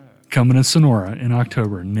 all right. Coming to Sonora in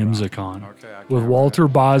October, NIMSACon. Okay, I can't With wait. Walter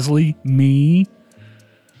Bosley, me,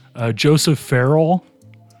 Joseph Farrell.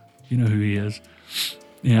 You know who he is.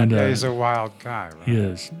 And Yeah, he's a wild guy, right? he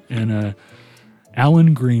is. And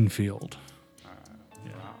Alan Greenfield.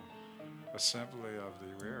 Wow. Assembly of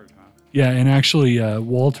the Weird, huh? Yeah, and actually,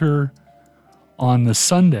 Walter, on the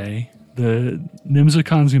Sunday, the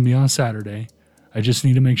NIMSACon's going to be on Saturday. I just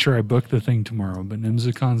need to make sure I book the thing tomorrow, but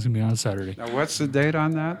NIMSACon's going to be on Saturday. Now, what's the date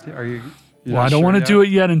on that? Are you? Well, I don't want to do it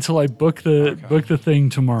yet until I book the thing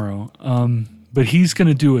tomorrow. But he's going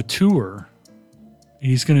to do a tour.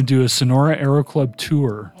 He's going to do a Sonora Aero Club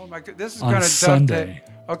tour. Oh my God, this is on going to Sunday.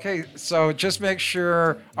 Okay, so just make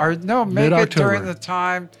sure, make it Mid-October. during the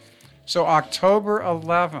time. So October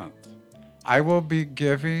 11th, I will be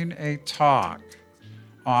giving a talk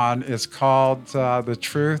on. It's called "The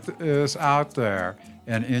Truth Is Out There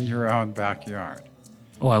and in Your Own Backyard."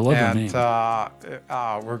 Oh, I love that And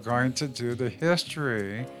name. we're going to do the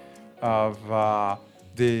history of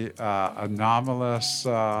the anomalous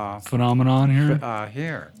Phenomenon here.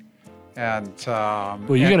 here. And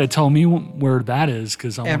Well, you got to tell me where that is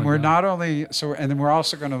because I want and to we're go. not only so, and then we're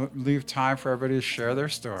also going to leave time for everybody to share their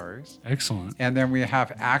stories. Excellent. And then we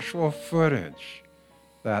have actual footage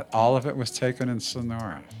that all of it was taken in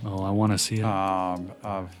Sonora Oh, I want to see it. of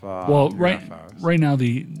Well, UFOs. right now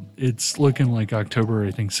it's looking like October,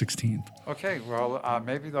 I think 16th. Okay, well,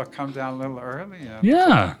 maybe they'll come down a little early and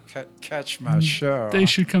Yeah. catch my show. They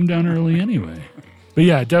should come down early anyway. But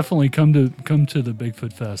yeah, definitely come to the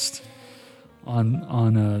Bigfoot Fest on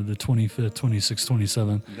the 25th, 26th,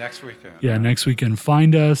 27th. Next weekend. Yeah, next weekend.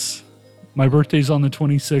 Find us. My birthday's on the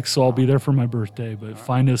 26th, so I'll be there for my birthday. But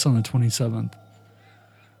find us on the 27th.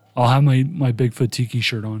 I'll have my Bigfoot Tiki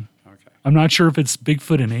shirt on. Okay. I'm not sure if it's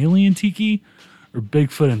Bigfoot and Alien Tiki or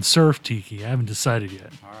Bigfoot and Surf Tiki. I haven't decided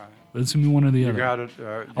yet. All right. But it's going to be one or the You other. got it.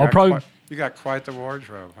 I'll probably- You got quite the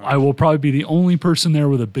wardrobe. Huh? I will probably be the only person there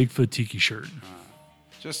with a Bigfoot Tiki shirt.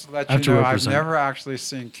 Just to let I have you to know, I've represent. never actually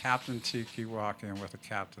seen Captain Tiki walk in with a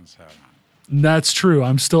captain's hat on. That's true.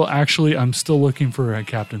 I'm still looking for a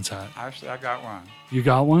captain's hat. Actually, I got one. You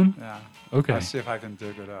got one? Yeah. Okay. Let's see if I can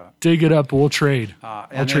dig it up. Dig it up. We'll trade.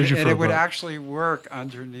 I'll trade you for and a it would buck. actually work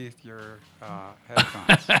underneath your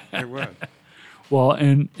headphones. It would. Well,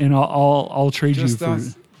 and I'll trade you for.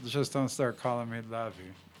 Just don't start calling me Lovey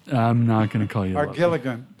I'm not going to call you. or Lovey.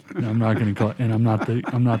 Gilligan. No, I'm not going to call. And I'm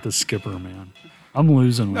not the skipper, man. I'm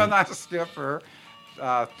losing. No, With not Skipper.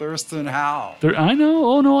 Thurston Howell. I know.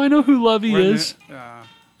 Oh no, I know who Lovey When is. the- I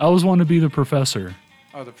always want to be the professor.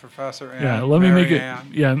 oh, the professor. And Yeah, let me make it. Mary Ann.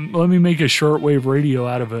 Yeah, let me make a shortwave radio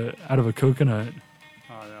out of a coconut.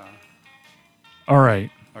 Oh yeah. All right.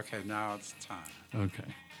 Okay, now it's time.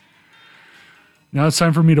 Okay. Now it's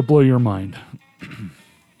time for me to blow your mind.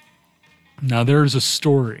 Now there's a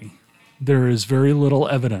story. There is very little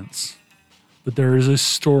evidence, but there is a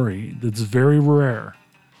story that's very rare.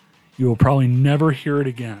 You will probably never hear it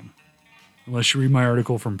again unless you read my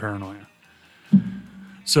article from Paranoia.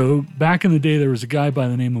 So back in the day, there was a guy by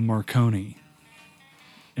the name of Marconi.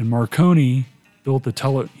 And Marconi built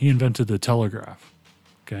he invented the telegraph.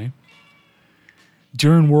 Okay.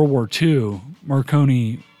 During World War II,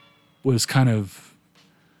 Marconi was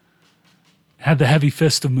had the heavy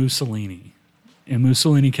fist of Mussolini, and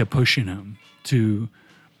Mussolini kept pushing him to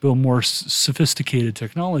build more sophisticated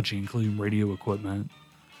technology, including radio equipment,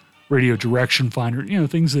 radio direction finder,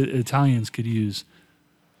 things that Italians could use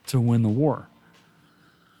to win the war.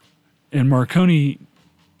 And Marconi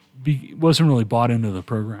wasn't really bought into the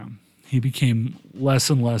program. He became less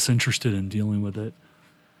and less interested in dealing with it.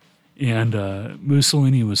 And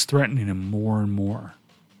Mussolini was threatening him more and more.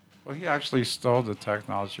 Well, he actually stole the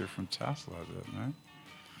technology from Tesla, didn't he?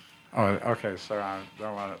 Oh, okay. Sorry, I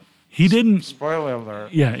don't want to. He didn't. Spoiler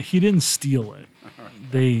alert. Yeah, he didn't steal it.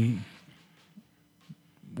 They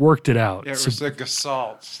worked it out. It was a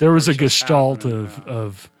gestalt. There was a It just gestalt happened,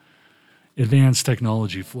 of advanced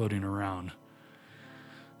technology floating around.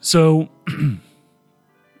 So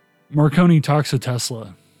Marconi talks to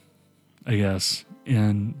Tesla, I guess,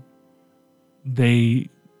 and they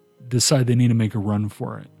decide they need to make a run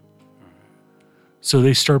for it. So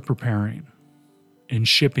they start preparing and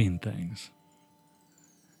shipping things.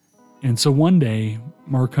 And so one day,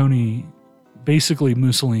 Marconi, basically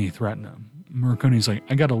Mussolini threatened him. Marconi's like,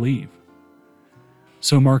 I got to leave.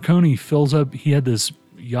 So Marconi fills up, he had this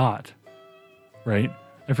yacht, right?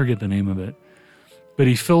 I forget the name of it. But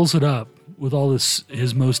he fills it up with all this,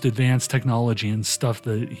 his most advanced technology and stuff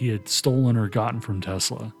that he had stolen or gotten from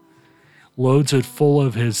Tesla. Loads it full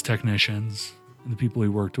of his technicians and the people he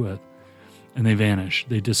worked with. And they vanish.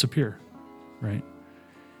 They disappear, right?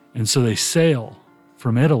 And so they sail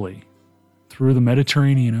from Italy through the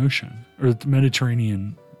Mediterranean Ocean, or the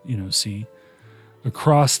Mediterranean, sea,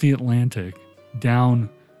 across the Atlantic, down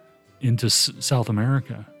into South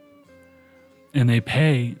America. And they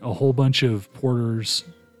pay a whole bunch of porters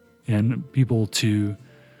and people to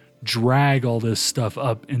drag all this stuff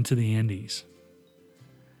up into the Andes.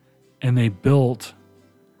 And they built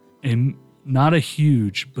not a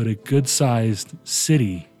huge, but a good-sized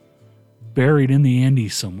city buried in the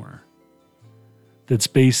Andes somewhere that's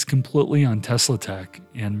based completely on Tesla tech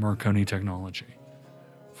and Marconi technology.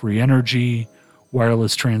 Free energy,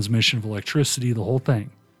 wireless transmission of electricity, the whole thing.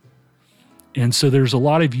 And so there's a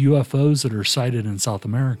lot of UFOs that are sighted in South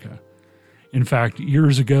America. In fact,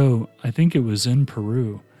 years ago, I think it was in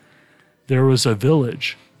Peru, there was a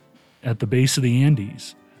village at the base of the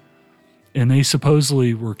Andes, and they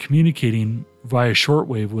supposedly were communicating via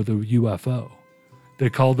shortwave with a UFO. They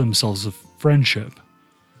called themselves a friendship.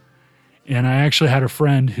 And I actually had a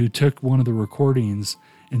friend who took one of the recordings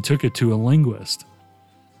and took it to a linguist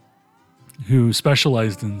who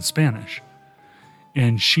specialized in Spanish.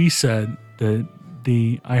 And she said that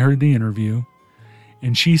I heard the interview,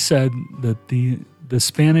 and she said that the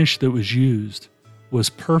Spanish that was used was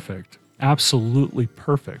perfect, absolutely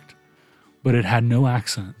perfect, but it had no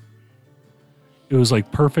accent. It was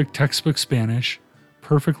like perfect textbook Spanish,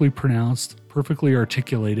 perfectly pronounced, perfectly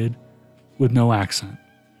articulated, with no accent.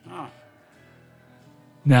 Oh.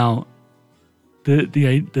 Now, the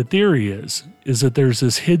theory is that there's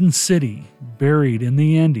this hidden city buried in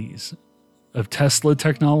the Andes of Tesla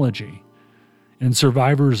technology and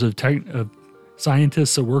survivors of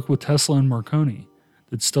scientists that work with Tesla and Marconi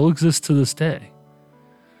that still exists to this day.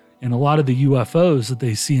 And a lot of the UFOs that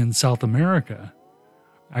they see in South America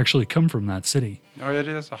actually come from that city. No, it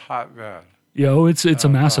is a hotbed. Yeah, it's a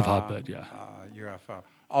massive hotbed, yeah. UFO.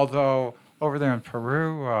 Although over there in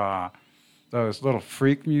Peru, those little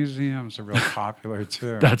freak museums are real popular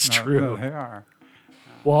too. That's No, true. no, they are.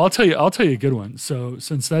 Well, I'll tell you a good one. So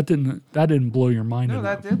since that didn't blow your mind, No,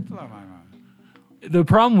 enough. that did blow my mind. The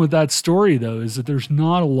problem with that story though is that there's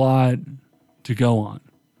not a lot to go on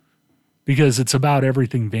because it's about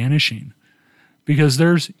everything vanishing. Because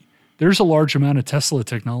there's a large amount of Tesla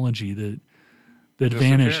technology that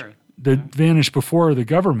vanished vanished before the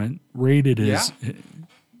government raided his.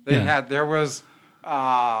 Yeah. There was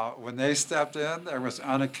when they stepped in, there was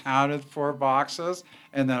unaccounted for boxes,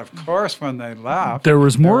 and then of course when they left, There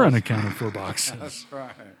was more unaccounted for boxes. That's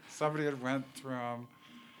right. Somebody had went through them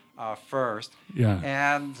first. Yeah.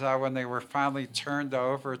 And when they were finally turned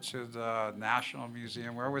over to the National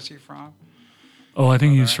Museum, where was he from? Oh, I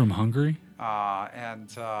think he's from Hungary. And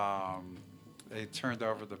they turned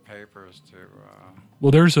over the papers to.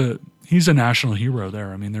 Well, he's a national hero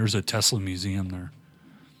there. I mean, there's a Tesla museum there.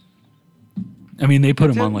 I mean, they put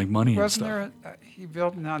him on like money and Wasn't stuff. there? He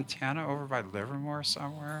built an antenna over by Livermore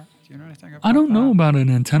somewhere. Do you know anything about? I don't know that? about an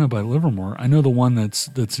antenna by Livermore. I know the one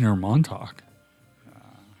that's near Montauk,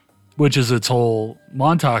 which is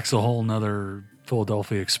Montauk's a whole nother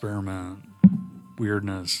Philadelphia experiment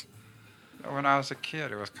weirdness. When I was a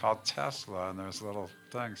kid, it was called Tesla, and there was a little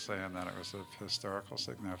thing saying that it was of historical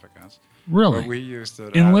significance. Really? But we used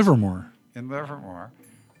it In as- Livermore. In Livermore,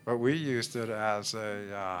 but we used it as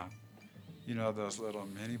a, those little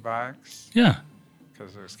mini bikes. Yeah.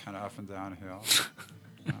 because it was kind of up and downhill.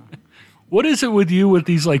 What is it with you with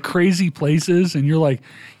these like crazy places? And you're like,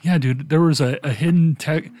 yeah, dude, there was a hidden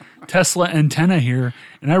Tesla antenna here,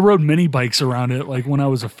 and I rode mini bikes around it like when I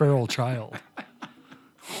was a feral child.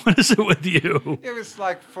 What is it with you? It was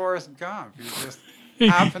like Forrest Gump. You just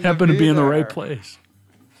Happened to be in the right place.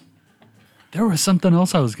 There was something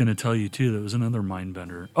else I was going to tell you too. That was another mind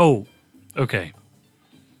bender. Oh, okay.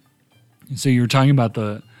 So you were talking about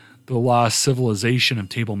the lost civilization of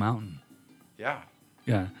Table Mountain. Yeah.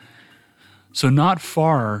 Yeah. So not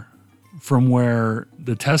far from where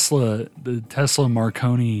the Tesla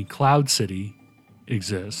Marconi Cloud City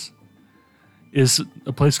exists is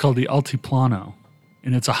a place called the Altiplano,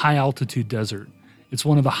 and it's a high altitude desert. It's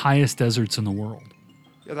one of the highest deserts in the world.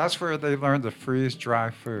 Yeah, that's where they learned to freeze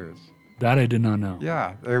dry foods. That I did not know.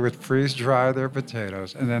 Yeah, they would freeze dry their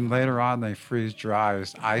potatoes, and then later on they freeze dry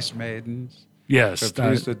ice maidens. Yes. To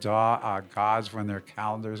please the gods when their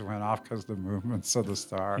calendars went off because of the movements of the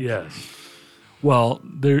stars. Yes. Well,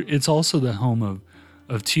 it's also the home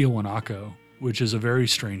of Tiahuanaco, which is a very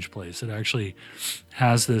strange place. It actually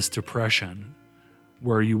has this depression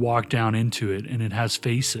where you walk down into it, and it has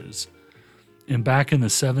faces. And back in the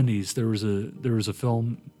 70s, there was a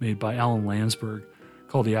film made by Alan Landsberg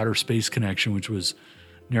called The Outer Space Connection, which was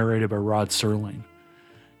narrated by Rod Serling.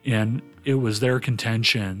 And it was their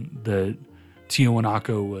contention that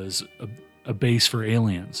Tiahuanaco was a base for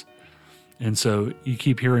aliens. And so you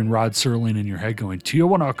keep hearing Rod Serling in your head going,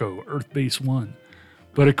 Tiahuanaco, Earth Base 1.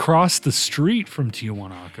 But across the street from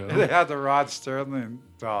Tiahuanaco... They had the Rod Sterling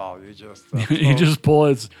doll. You just... you just pull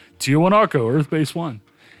it, it's Tiahuanaco, Earth Base 1.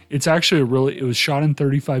 It's actually it was shot in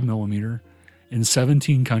 35 millimeter in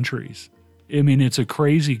 17 countries. I mean, it's a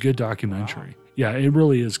crazy good documentary. Wow. Yeah, it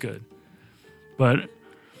really is good. But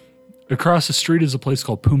across the street is a place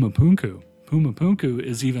called Pumapunku. Pumapunku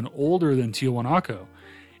is even older than Tiahuanaco.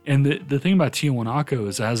 And the thing about Tiahuanaco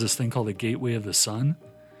is it has this thing called the Gateway of the Sun.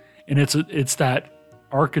 And it's that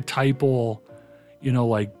archetypal,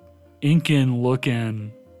 like Incan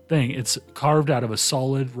looking thing. It's carved out of a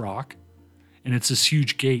solid rock, and it's this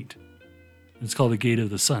huge gate. It's called the Gate of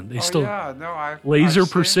the Sun. Laser I've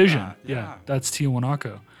precision. That. Yeah, that's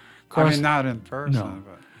Tiahuanaco. I mean, not in person,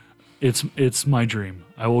 but it's my dream.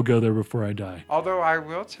 I will go there before I die. Although I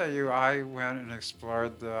will tell you, I went and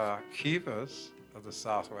explored the Kivas of the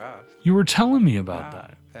Southwest. You were telling me about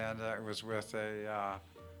that. And it was with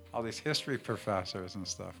all these history professors and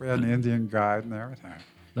stuff. We had an Indian guide and everything.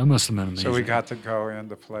 That must have been amazing. So we got to go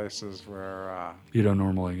into places where... you don't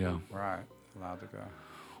normally go. Right, allowed to go.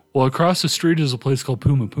 Well, across the street is a place called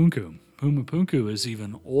Pumapunku. Pumapunku is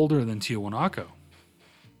even older than Tiahuanaco.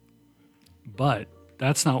 But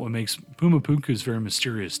that's not what makes... Pumapunku is very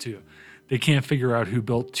mysterious, too. They can't figure out who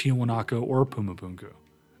built Tiahuanaco or Pumapunku.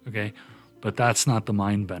 Okay? But that's not the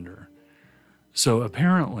mind bender. So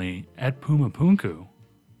apparently, at Pumapunku,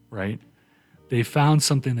 right, they found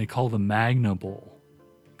something they call the Magna Bowl.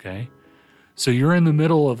 Okay? So you're in the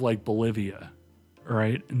middle of like Bolivia, all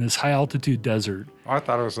right, in this high altitude desert. I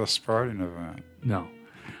thought it was a sporting event. No.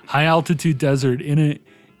 High altitude desert in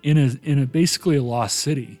a basically a lost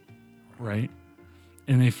city, right?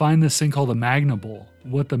 And they find this thing called the Magna Bowl.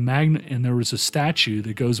 And there was a statue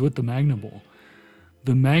that goes with the Magna Bowl.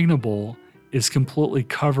 The Magna Bowl is completely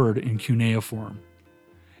covered in cuneiform.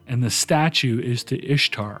 And the statue is to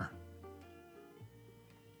Ishtar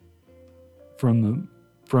from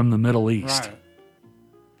the Middle East. Right.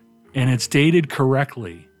 And it's dated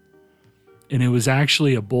correctly. And it was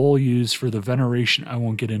actually a bowl used for the veneration. I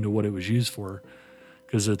won't get into what it was used for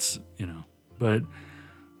because it's, but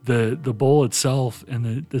the bowl itself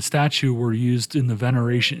and the statue were used in the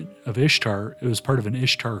veneration of Ishtar. It was part of an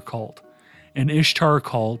Ishtar cult. An Ishtar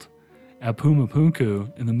cult at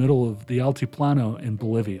Pumapunku in the middle of the Altiplano in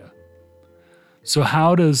Bolivia. So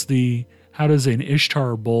how does an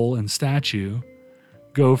Ishtar bowl and statue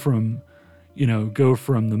go from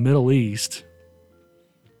the Middle East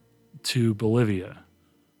to Bolivia?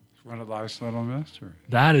 It's one of life's little mysteries.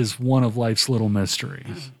 That is one of life's little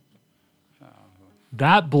mysteries.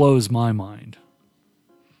 That blows my mind.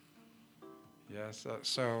 Yes.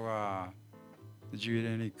 So, did you eat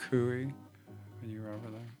any cuy when you were over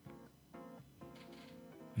there?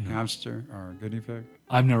 No. Hamster or guinea pig?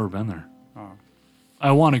 I've never been there. Oh.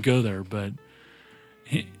 I want to go there, but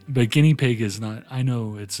guinea pig is not. I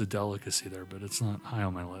know it's a delicacy there, but it's not high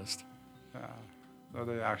on my list. Yeah. No,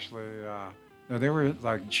 they actually. They were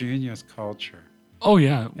like genius culture. Oh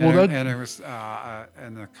yeah. Well, and it was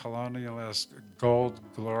and the colonialist gold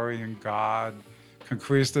glory and God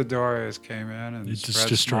conquistadores came in and They just spread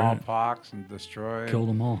destroyed it. smallpox and destroyed Killed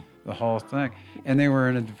them all. the whole thing. And they were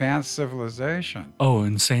an advanced civilization. Oh,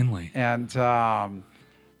 insanely. And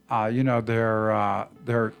you know,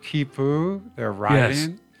 their quipu, their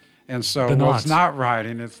writing. And so The well, knots. it's not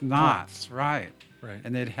writing, it's knots, right? Right.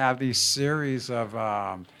 And they'd have these series of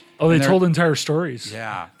Oh, they and they're- told entire stories.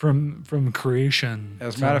 Yeah. From creation.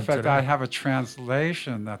 As a to matter of fact, today. I have a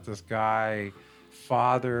translation that this guy,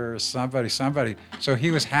 father, somebody. So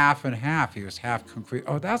he was half and half. He was half concrete.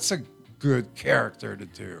 Oh, that's a good character to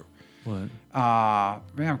do. What?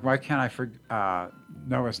 Man, why can't I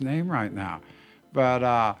know his name right now?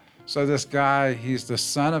 But so this guy, he's the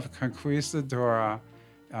son of a conquistadora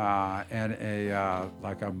and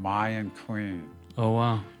like a Mayan queen. Oh,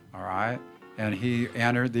 wow. All right. And he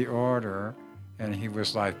entered the order, and he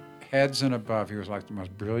was like heads and above. He was like the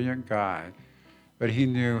most brilliant guy, but he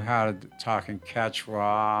knew how to talk in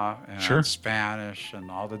Quechua and Sure. Spanish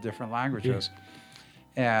and all the different languages.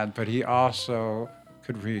 But he also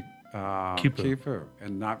could read Quipu,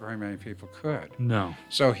 and not very many people could. No.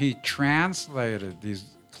 So he translated these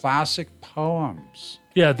classic poems.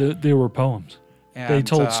 Yeah, they were poems. They And,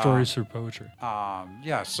 told stories through poetry.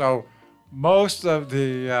 Yeah, so most of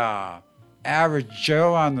the average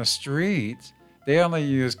Joe on the street, they only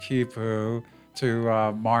use Quipu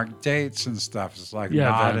to mark dates and stuff. It's like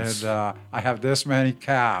events. knotted, I have this many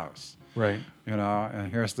cows, Right. you know,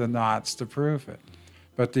 and here's the knots to prove it.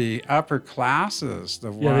 But the upper classes,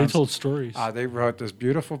 the Yeah, ones, they told stories. they wrote this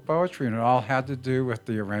beautiful poetry, and it all had to do with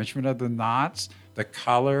the arrangement of the knots, the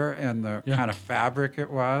color, and the Yeah. kind of fabric it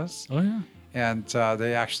was. Oh, yeah. And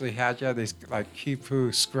they actually had these like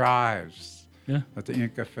Quipu scribes Yeah. that the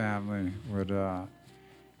Inca family would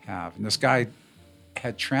have. And this guy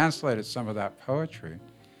had translated some of that poetry.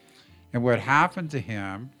 And what happened to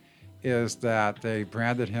him is that they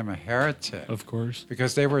branded him a heretic Of course.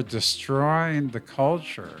 because they were destroying the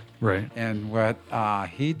culture. Right. And what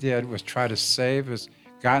he did was try to save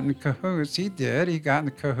got in cahoots. He did. He got in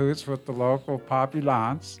cahoots with the local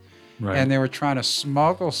populace. Right. And they were trying to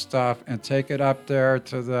smuggle stuff and take it up there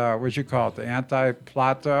to the, what'd you call it, the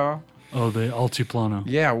anti-plateau? Oh, the altiplano.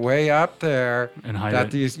 Yeah, way up there. And hide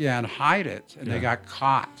it. And hide it. And they Yeah. got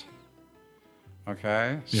caught.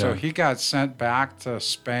 Okay? So Yeah. he got sent back to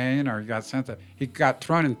Spain, or he got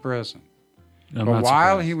thrown in prison. I'm But not while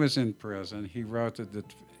surprised. he was in prison, he wrote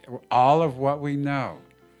that all of what we know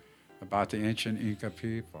about the ancient Inca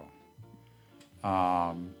people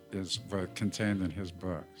is contained in his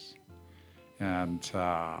books. And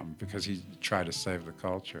because he tried to save the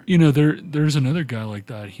culture. You know, there's another guy like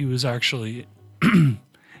that. He was actually,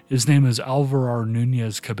 his name is Alvarar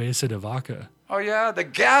Nunez Cabeza de Vaca. Oh yeah, the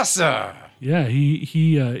Gassa. Yeah,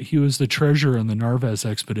 he was the treasurer on the Narvaez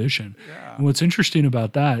expedition. Yeah. And what's interesting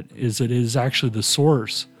about that is it is actually the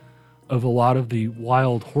source of a lot of the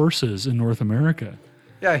wild horses in North America.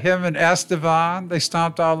 Yeah, him and Esteban, they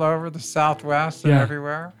stomped all over the Southwest and Yeah.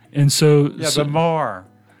 everywhere. And so, Yeah, so- the Moor.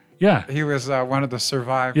 yeah, He was one of the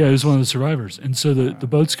survivors. yeah, he was one of the survivors. And so the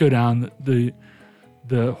boats go down.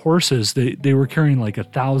 The horses they were carrying like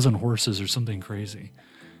 1,000 horses or something crazy,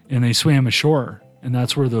 and they swam ashore. And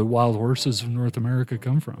that's where the wild horses of North America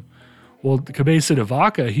come from. Well, the Cabeza de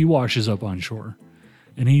Vaca, he washes up on shore,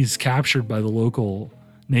 and he's captured by the local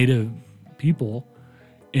native people,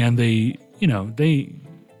 and they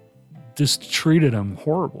just treated him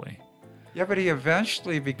horribly. Yeah, but he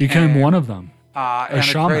eventually became Became one of them, and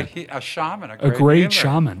shaman. a shaman, a great healer.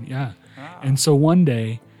 shaman. Yeah. Ah. And so one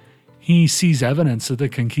day, he sees evidence that the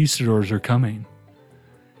conquistadors are coming,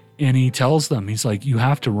 and he tells them, he's like, "You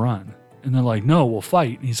have to run." And they're like, "No, we'll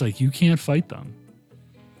fight." And he's like, "You can't fight them."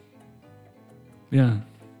 Yeah.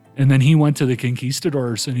 And then he went to the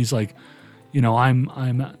conquistadors and he's like, I'm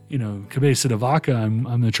Cabeza de Vaca.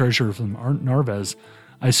 I'm the treasurer from Narvaez.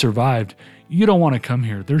 I survived. You don't want to come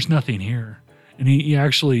here. There's nothing here. And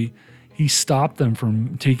he stopped them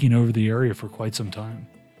from taking over the area for quite some time.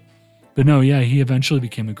 But no, yeah, he eventually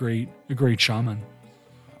became a great shaman.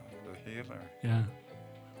 The healer Yeah.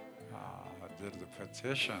 did the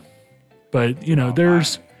petition. But Oh,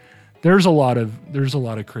 there's a lot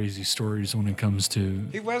of crazy stories when it comes to.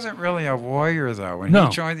 He wasn't really a warrior, though. When No.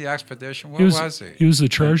 he joined the expedition, what was he? He was the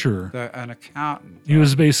treasurer. An accountant. He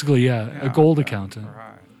was basically, a gold accountant,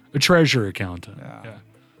 Right. a treasure accountant. Yeah. Yeah.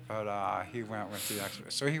 But he went with the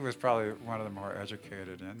expedition. So he was probably one of the more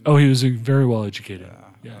educated Indians. Oh, he was very well educated.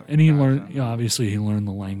 Yeah. Yeah. And he Yeah. learned, obviously he learned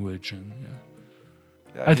the language. And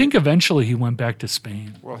Yeah, I think eventually he went back to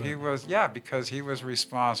Spain. Well, he was, because he was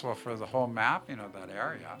responsible for the whole mapping of that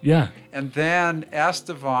area. Yeah. And then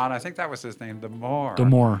Esteban, I think that was his name, the Moor. The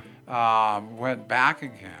more. Went back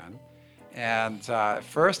again, And at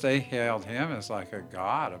first they hailed him as like a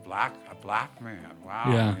god, a black man. Wow,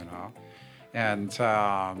 Yeah. you know. And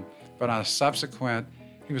but on a subsequent,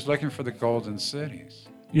 he was looking for the golden cities.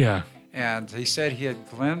 Yeah. And he said he had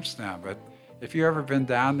glimpsed them. But if you've ever been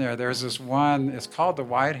down there, there's this one, it's called the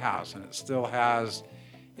White House, and it still has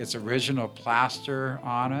its original plaster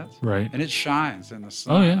on it. Right. And it shines in the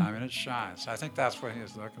sun. Oh, yeah. I mean, it shines. I think that's what he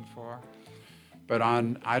was looking for. But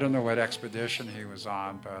I don't know what expedition he was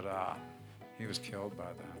on, but he was killed by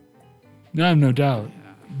that. I have no doubt.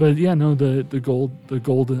 Yeah. But yeah, no, the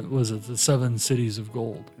golden, was it the 7 cities of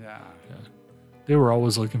gold? Yeah. They were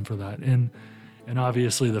always looking for that. And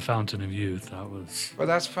obviously the Fountain of Youth, that was, Well,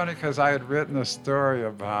 that's funny because I had written a story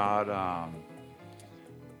about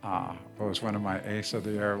what was one of my Ace of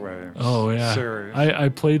the Airwaves oh yeah. series. I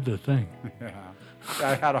played the thing. Yeah.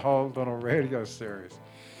 I had a whole little radio series.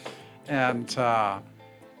 And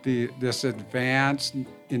this advanced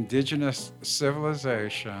indigenous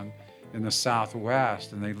civilization in the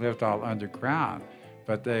Southwest, and they lived all underground,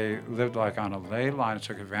 but they lived like on a ley line and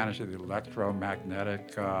took advantage of the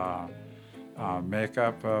electromagnetic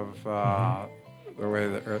makeup of the way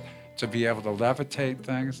the Earth, to be able to levitate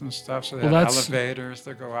things and stuff. So they Well, had that's- elevators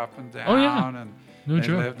that go up and down. Oh, yeah. And No they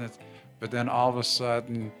joke. lived in it. But then all of a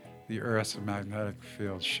sudden, the Earth's magnetic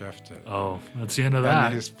field shifted. Oh, that's the end of And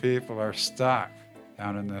that. these people are stuck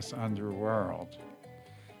down in this underworld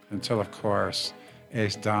until, of course,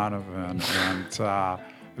 Ace Donovan and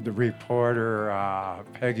the reporter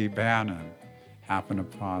Peggy Bannon happen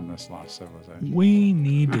upon this lost civilization. We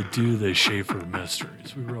need to do the Schaefer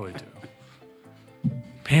mysteries. We really do.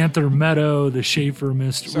 Panther Meadow, the Schaefer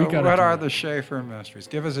mystery. So we gotta what do are that. the Schaefer mysteries?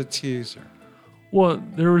 Give us a teaser. Well,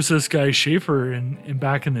 there was this guy Schaefer, and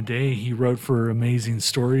back in the day, he wrote for Amazing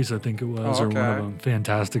Stories, I think it was, Oh, or one of okay. them,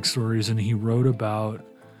 Fantastic Stories, and he wrote about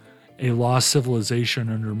a lost civilization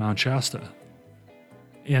under Mount Shasta.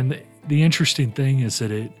 And the interesting thing is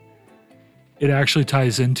that it actually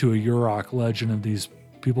ties into a Yurok legend of these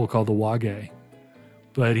people called the Wage.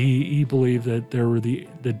 But he believed that there were the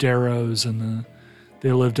Darrows and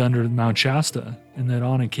they lived under Mount Shasta, and that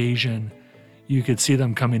on occasion you could see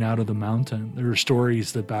them coming out of the mountain. There are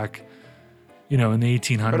stories that back, in the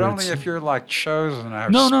 1800s. But only if you're like chosen or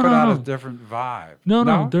No, put no, out no. a different vibe.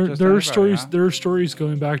 No. There Just are anybody, stories. huh? There are stories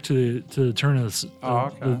going back to the turn of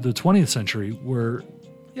the 20th century where.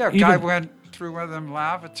 Yeah, a guy went through one of them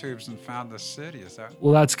lava tubes and found the city. Is that?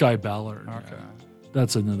 Well, that's Guy Ballard. Okay. Yeah.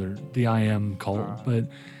 That's the IM cult. But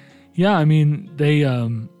yeah, I mean they.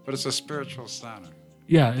 But it's a spiritual center.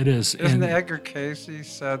 Yeah, it is. Isn't And- Edgar Casey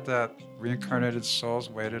said that reincarnated souls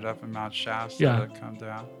waited up in Mount Shasta Yeah. that come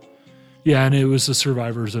down? Yeah, and it was the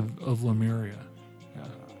survivors of Lemuria. Yeah.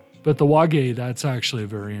 But the Wage, that's actually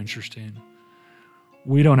very interesting.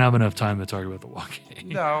 We don't have enough time to talk about the Wage.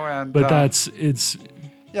 No, and But it's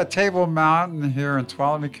yeah, Table Mountain here in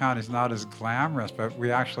Tuolumne County is not as glamorous, but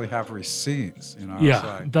we actually have receipts. It's yeah,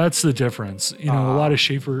 like, that's the difference. A lot of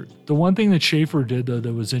Schaefer. The one thing that Schaefer did though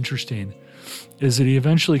that was interesting is that he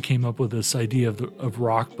eventually came up with this idea of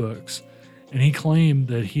rock books, and he claimed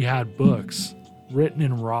that he had books written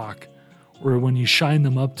in rock, where when you shine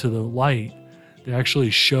them up to the light, they actually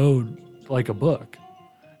showed like a book.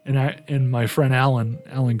 And my friend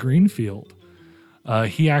Alan Greenfield,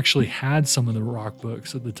 he actually had some of the rock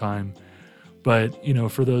books at the time. But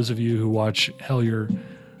for those of you who watch Hellier,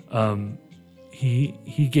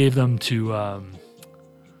 he gave them to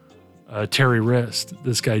Terry Wrist,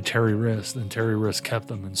 this guy Terry Wrist, and Terry Wrist kept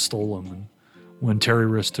them and stole them. And when Terry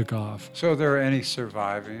Wrist took off, so there are any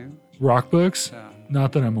surviving? rock books, Yeah.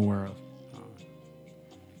 not that I'm aware of.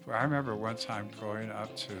 Well, I remember one time going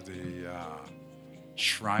up to the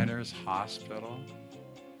Shriners Hospital.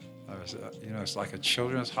 It's like a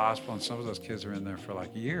children's hospital, and some of those kids are in there for like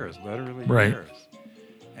years, literally Right. years.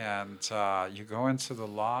 And you go into the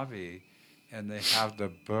lobby, and they have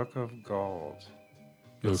the Book of Gold.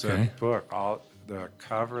 It's Okay. a book. All the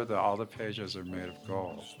cover, all the pages are made of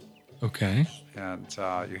gold, Okay, and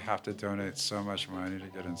you have to donate so much money to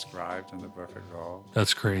get inscribed in the Book of Gold.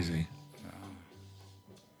 that's crazy.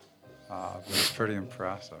 But it's pretty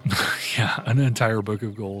impressive. Yeah, an entire book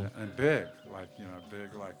of gold. And big,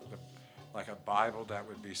 like a Bible that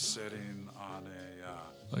would be sitting on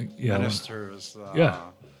a minister's. Yeah.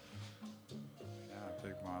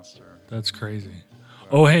 Big monster. That's crazy.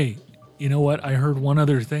 Oh, hey, you know what? I heard one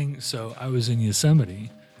other thing. So I was in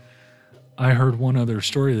Yosemite. I heard one other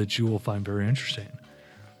story that you will find very interesting.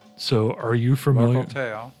 So are you familiar? Local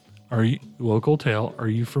tale. Local tale? Are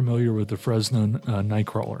you familiar with the Fresno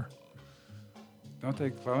Nightcrawler? Don't they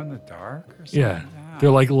glow in the dark or something? Yeah.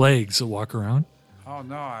 They're like legs that walk around. Oh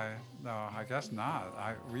no, I guess not.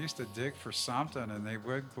 We used to dig for something, and they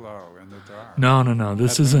would glow in the dark. No.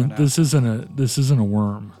 This That's isn't. luminescent. This isn't a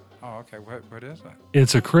worm. Oh, okay. What is it?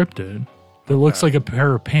 It's a cryptid that looks Okay. like a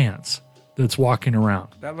pair of pants that's walking around.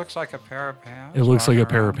 That looks like a pair of pants. It looks like a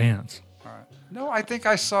walking pair of around? pants. All right. No, I think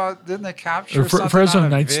I saw. Didn't they capture Or something Fresno on a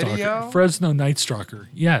Night video? Stalker. Fresno Night Stalker.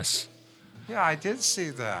 Yes. Yeah, I did see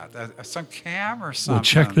that. Some cam or something. Well,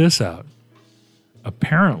 check this out.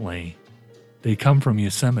 Apparently, they come from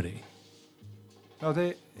Yosemite. No,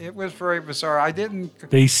 it was very bizarre. I didn't.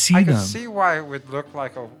 They see I them. could see why it would look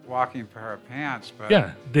like a walking pair of pants, but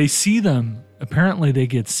Yeah, they see them. Apparently, they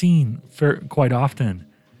get seen quite often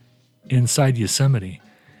inside Yosemite.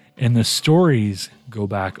 And the stories go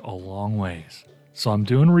back a long ways. So I'm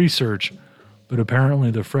doing research, but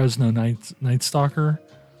apparently the Fresno Night Stalker,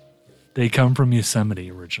 they come from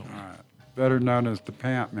Yosemite originally. better known as the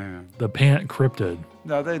Pant Man. The pant cryptid.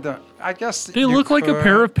 No, they don't. I guess They you look like a could.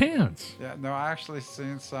 pair of pants. Yeah, no, I actually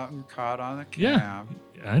seen something caught on a Yeah. cam.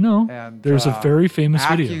 I know. And There's a very famous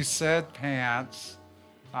after video. you said pants,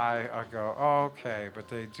 I go, oh, okay, but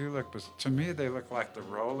they do look. To me, they look like the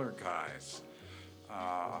roller guys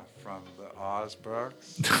from the Oz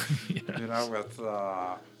books. Yes. You know, with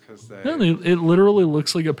because they. No, it literally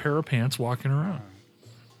looks like a pair of pants walking around.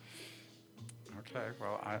 Okay,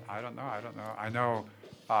 well, I don't know. I know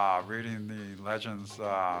reading the legends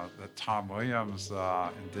that Tom Williams,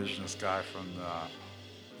 indigenous guy from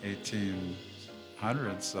the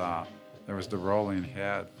 1800s, there was the rolling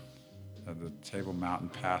head of the Table Mountain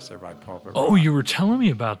Pass there by Pulpit Oh, Rock. you were telling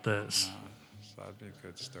me about this. So that'd be a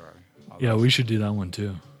good story. Yeah, we should do that one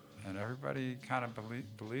too. And everybody kind of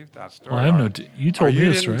believed that story. Well, I have no. You told or me you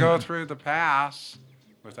this, didn't right? go through the pass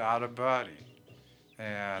without a buddy.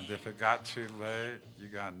 And if it got too late, you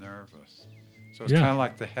got nervous. So it's Yeah. kind of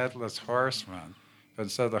like the headless horseman. But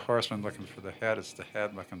instead of the horseman looking for the head, it's the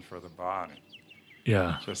head looking for the body.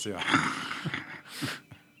 Yeah, Just,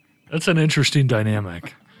 that's an interesting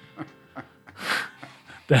dynamic.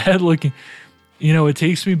 The head looking. You know, it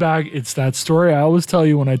takes me back. It's that story I always tell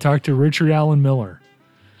you when I talk to Richard Allen Miller.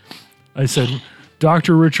 I said,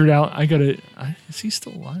 Dr. Richard Allen, is he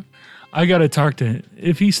still alive? I got to talk to him.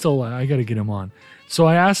 If he's still alive, I got to get him on. So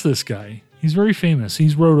I asked this guy. He's very famous.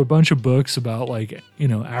 He's wrote a bunch of books about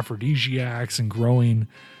aphrodisiacs and growing,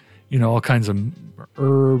 all kinds of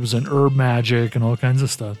herbs and herb magic and all kinds of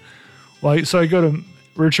stuff. Well, so I go to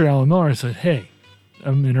Richard Allen Miller and I said, hey,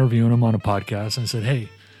 I'm interviewing him on a podcast. And I said, hey,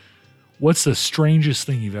 what's the strangest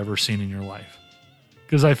thing you've ever seen in your life?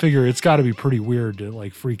 Because I figure it's got to be pretty weird to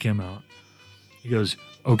freak him out. He goes,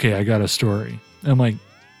 okay, I got a story. And I'm like,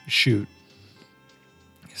 shoot.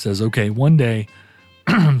 He says, okay, one day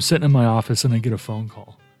I'm sitting in my office and I get a phone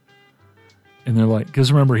call. And they're like,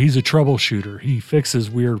 because remember, he's a troubleshooter. He fixes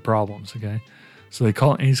weird problems, okay? So they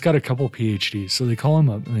call, and he's got a couple PhDs. So they call him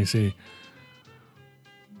up and they say,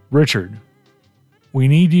 Richard, we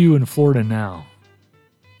need you in Florida now.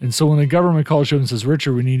 And so when the government calls you up and says,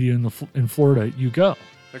 Richard, we need you in Florida, you go.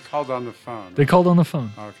 they called on the phone. They called on the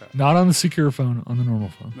phone. Okay. Not on the secure phone, on the normal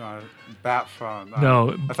phone. No, bat phone.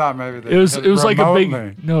 No. I thought maybe they It was hit like a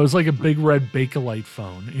remotely. big red Bakelite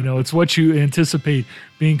phone. It's what you anticipate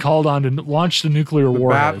being called on to launch the nuclear The bat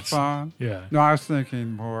warheads. phone? Yeah. No, I was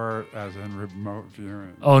thinking more as in remote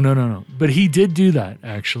viewing. Oh, no. But he did do that,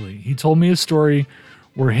 actually. He told me a story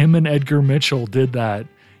where him and Edgar Mitchell did that.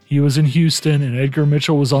 He was in Houston and Edgar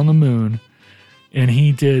Mitchell was on the moon, and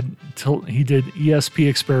he did ESP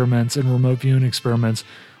experiments and remote viewing experiments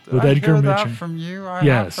with Did I Edgar hear Mitchell. that from you? I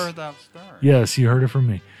Yes. have heard that story. Yes, you heard it from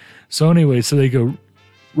me. So anyway, so they go,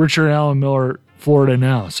 Richard Allen Miller, Florida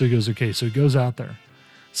now. So he goes, okay, so he goes out there.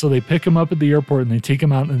 So they pick him up at the airport and they take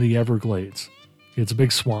him out into the Everglades. It's a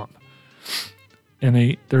big swamp.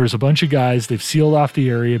 And there's a bunch of guys, they've sealed off the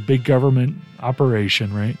area, big government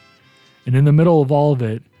operation, right? And in the middle of all of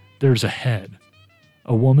it, there's a head,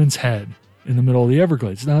 a woman's head in the middle of the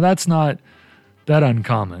Everglades. Now that's not that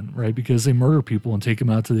uncommon, right? Because they murder people and take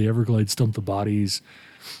them out to the Everglades, dump the bodies.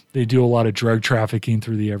 They do a lot of drug trafficking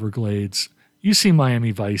through the Everglades. You see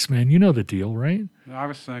Miami Vice, man. You know the deal, right? No, I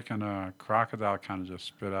was thinking a crocodile kind of just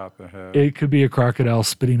spit out the head. It could be a crocodile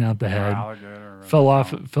spitting out the Or head. alligator. Or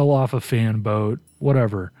Fell off a fan boat,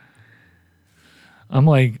 whatever. I'm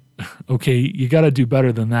like, okay, you got to do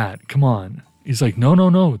better than that. Come on. He's like, no.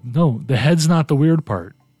 The head's not the weird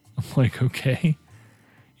part. I'm like, okay.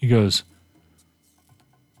 He goes,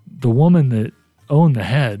 the woman that owned the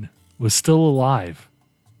head was still alive.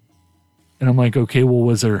 And I'm like, okay, well,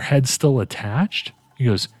 was her head still attached? He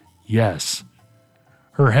goes, yes.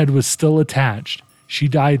 Her head was still attached. She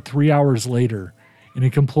died 3 hours later in a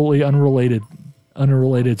completely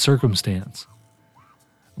unrelated circumstance.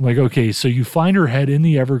 I'm like, okay, so you find her head in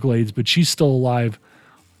the Everglades, but she's still alive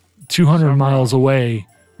 200 miles away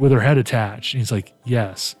with her head attached. And he's like,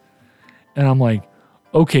 yes. And I'm like,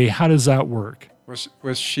 okay, how does that work?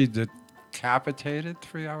 Was she decapitated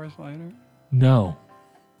 3 hours later? No.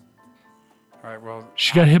 All right, well,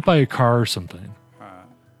 She got hit by a car or something.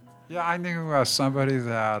 yeah, I knew somebody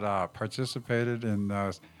that participated in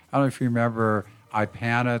those. I don't know if you remember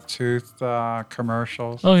Ipana tooth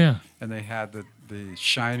commercials. Oh, yeah. And they had the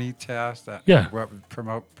shiny test that would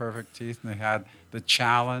promote perfect teeth, and they had the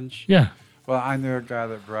challenge. Yeah. Well, I knew a guy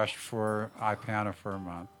that brushed for Ipana for a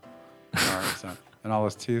month, and all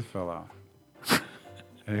his teeth fell out.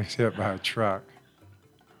 And he was hit by a truck.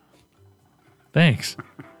 Thanks.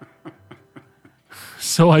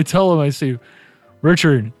 So I tell him, I say,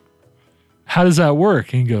 Richard, how does that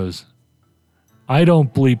work? And he goes, I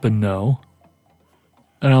don't bleep and know.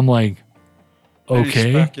 And I'm like,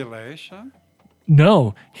 okay. Any speculation?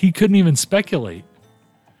 No, he couldn't even speculate.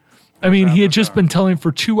 I mean, he had just been telling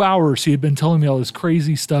for 2 hours. He had been telling me all this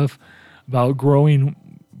crazy stuff about growing,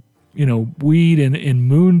 weed in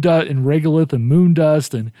moon dust and regolith and moon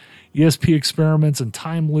dust and ESP experiments and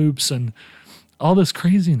time loops and all this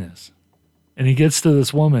craziness. And he gets to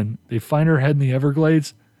this woman. They find her head in the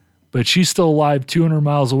Everglades, but she's still alive 200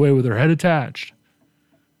 miles away with her head attached.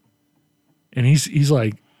 And he's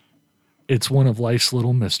like, it's one of life's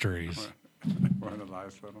little mysteries. One of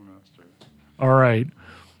life's little mysteries. All right.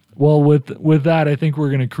 Well, with that, I think we're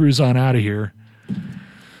going to cruise on out of here.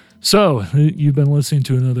 So you've been listening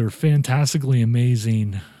to another fantastically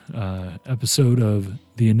amazing episode of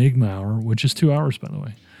the Enigma Hour, which is 2 hours, by the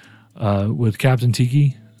way, with Captain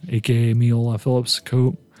Tiki, a.k.a. me, Olav Phillips,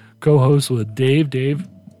 co-host with Dave.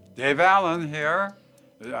 Dave Allen here.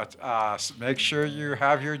 Make sure you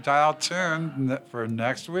have your dial tuned for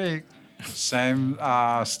next week. Same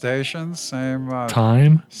station, same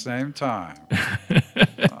time. Same time.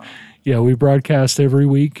 Yeah, we broadcast every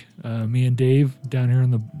week. Me and Dave down here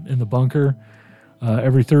in the bunker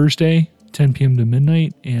every Thursday, 10 p.m. to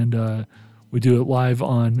midnight, and we do it live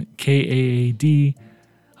on KAAD-LP.org.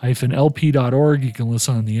 You can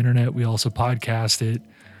listen on the internet. We also podcast it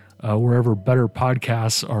wherever better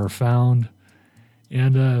podcasts are found.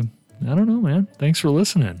 And I don't know, man. Thanks for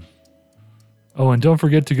listening. Oh, and don't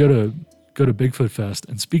forget to go to Bigfoot Fest.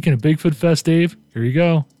 And speaking of Bigfoot Fest, Dave, here you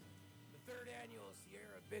go. The third annual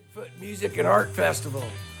Sierra Bigfoot Music and Art Festival,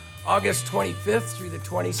 August 25th through the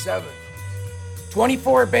 27th.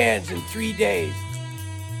 24 bands in 3 days.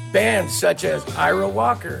 Bands such as Ira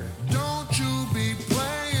Walker, Don't you be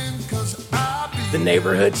playing, 'cause I'll be The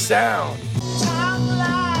Neighborhood Sound,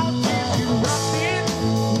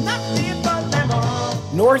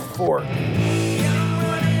 North Fork,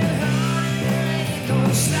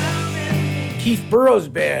 Keith Burrows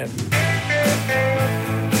Band,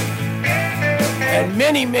 and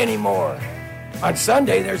many, many more. On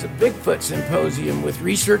Sunday, there's a Bigfoot Symposium with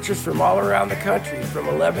researchers from all around the country from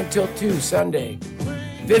 11 till 2 Sunday.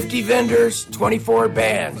 50 vendors, 24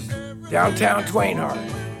 bands, downtown Twainhart.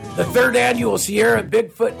 The third annual Sierra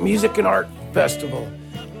Bigfoot Music and Art Festival,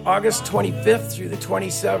 August 25th through the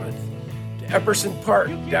 27th, to Epperson Park,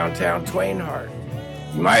 downtown Twainhart.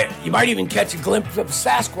 You might even catch a glimpse of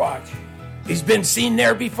Sasquatch. He's been seen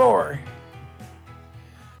there before.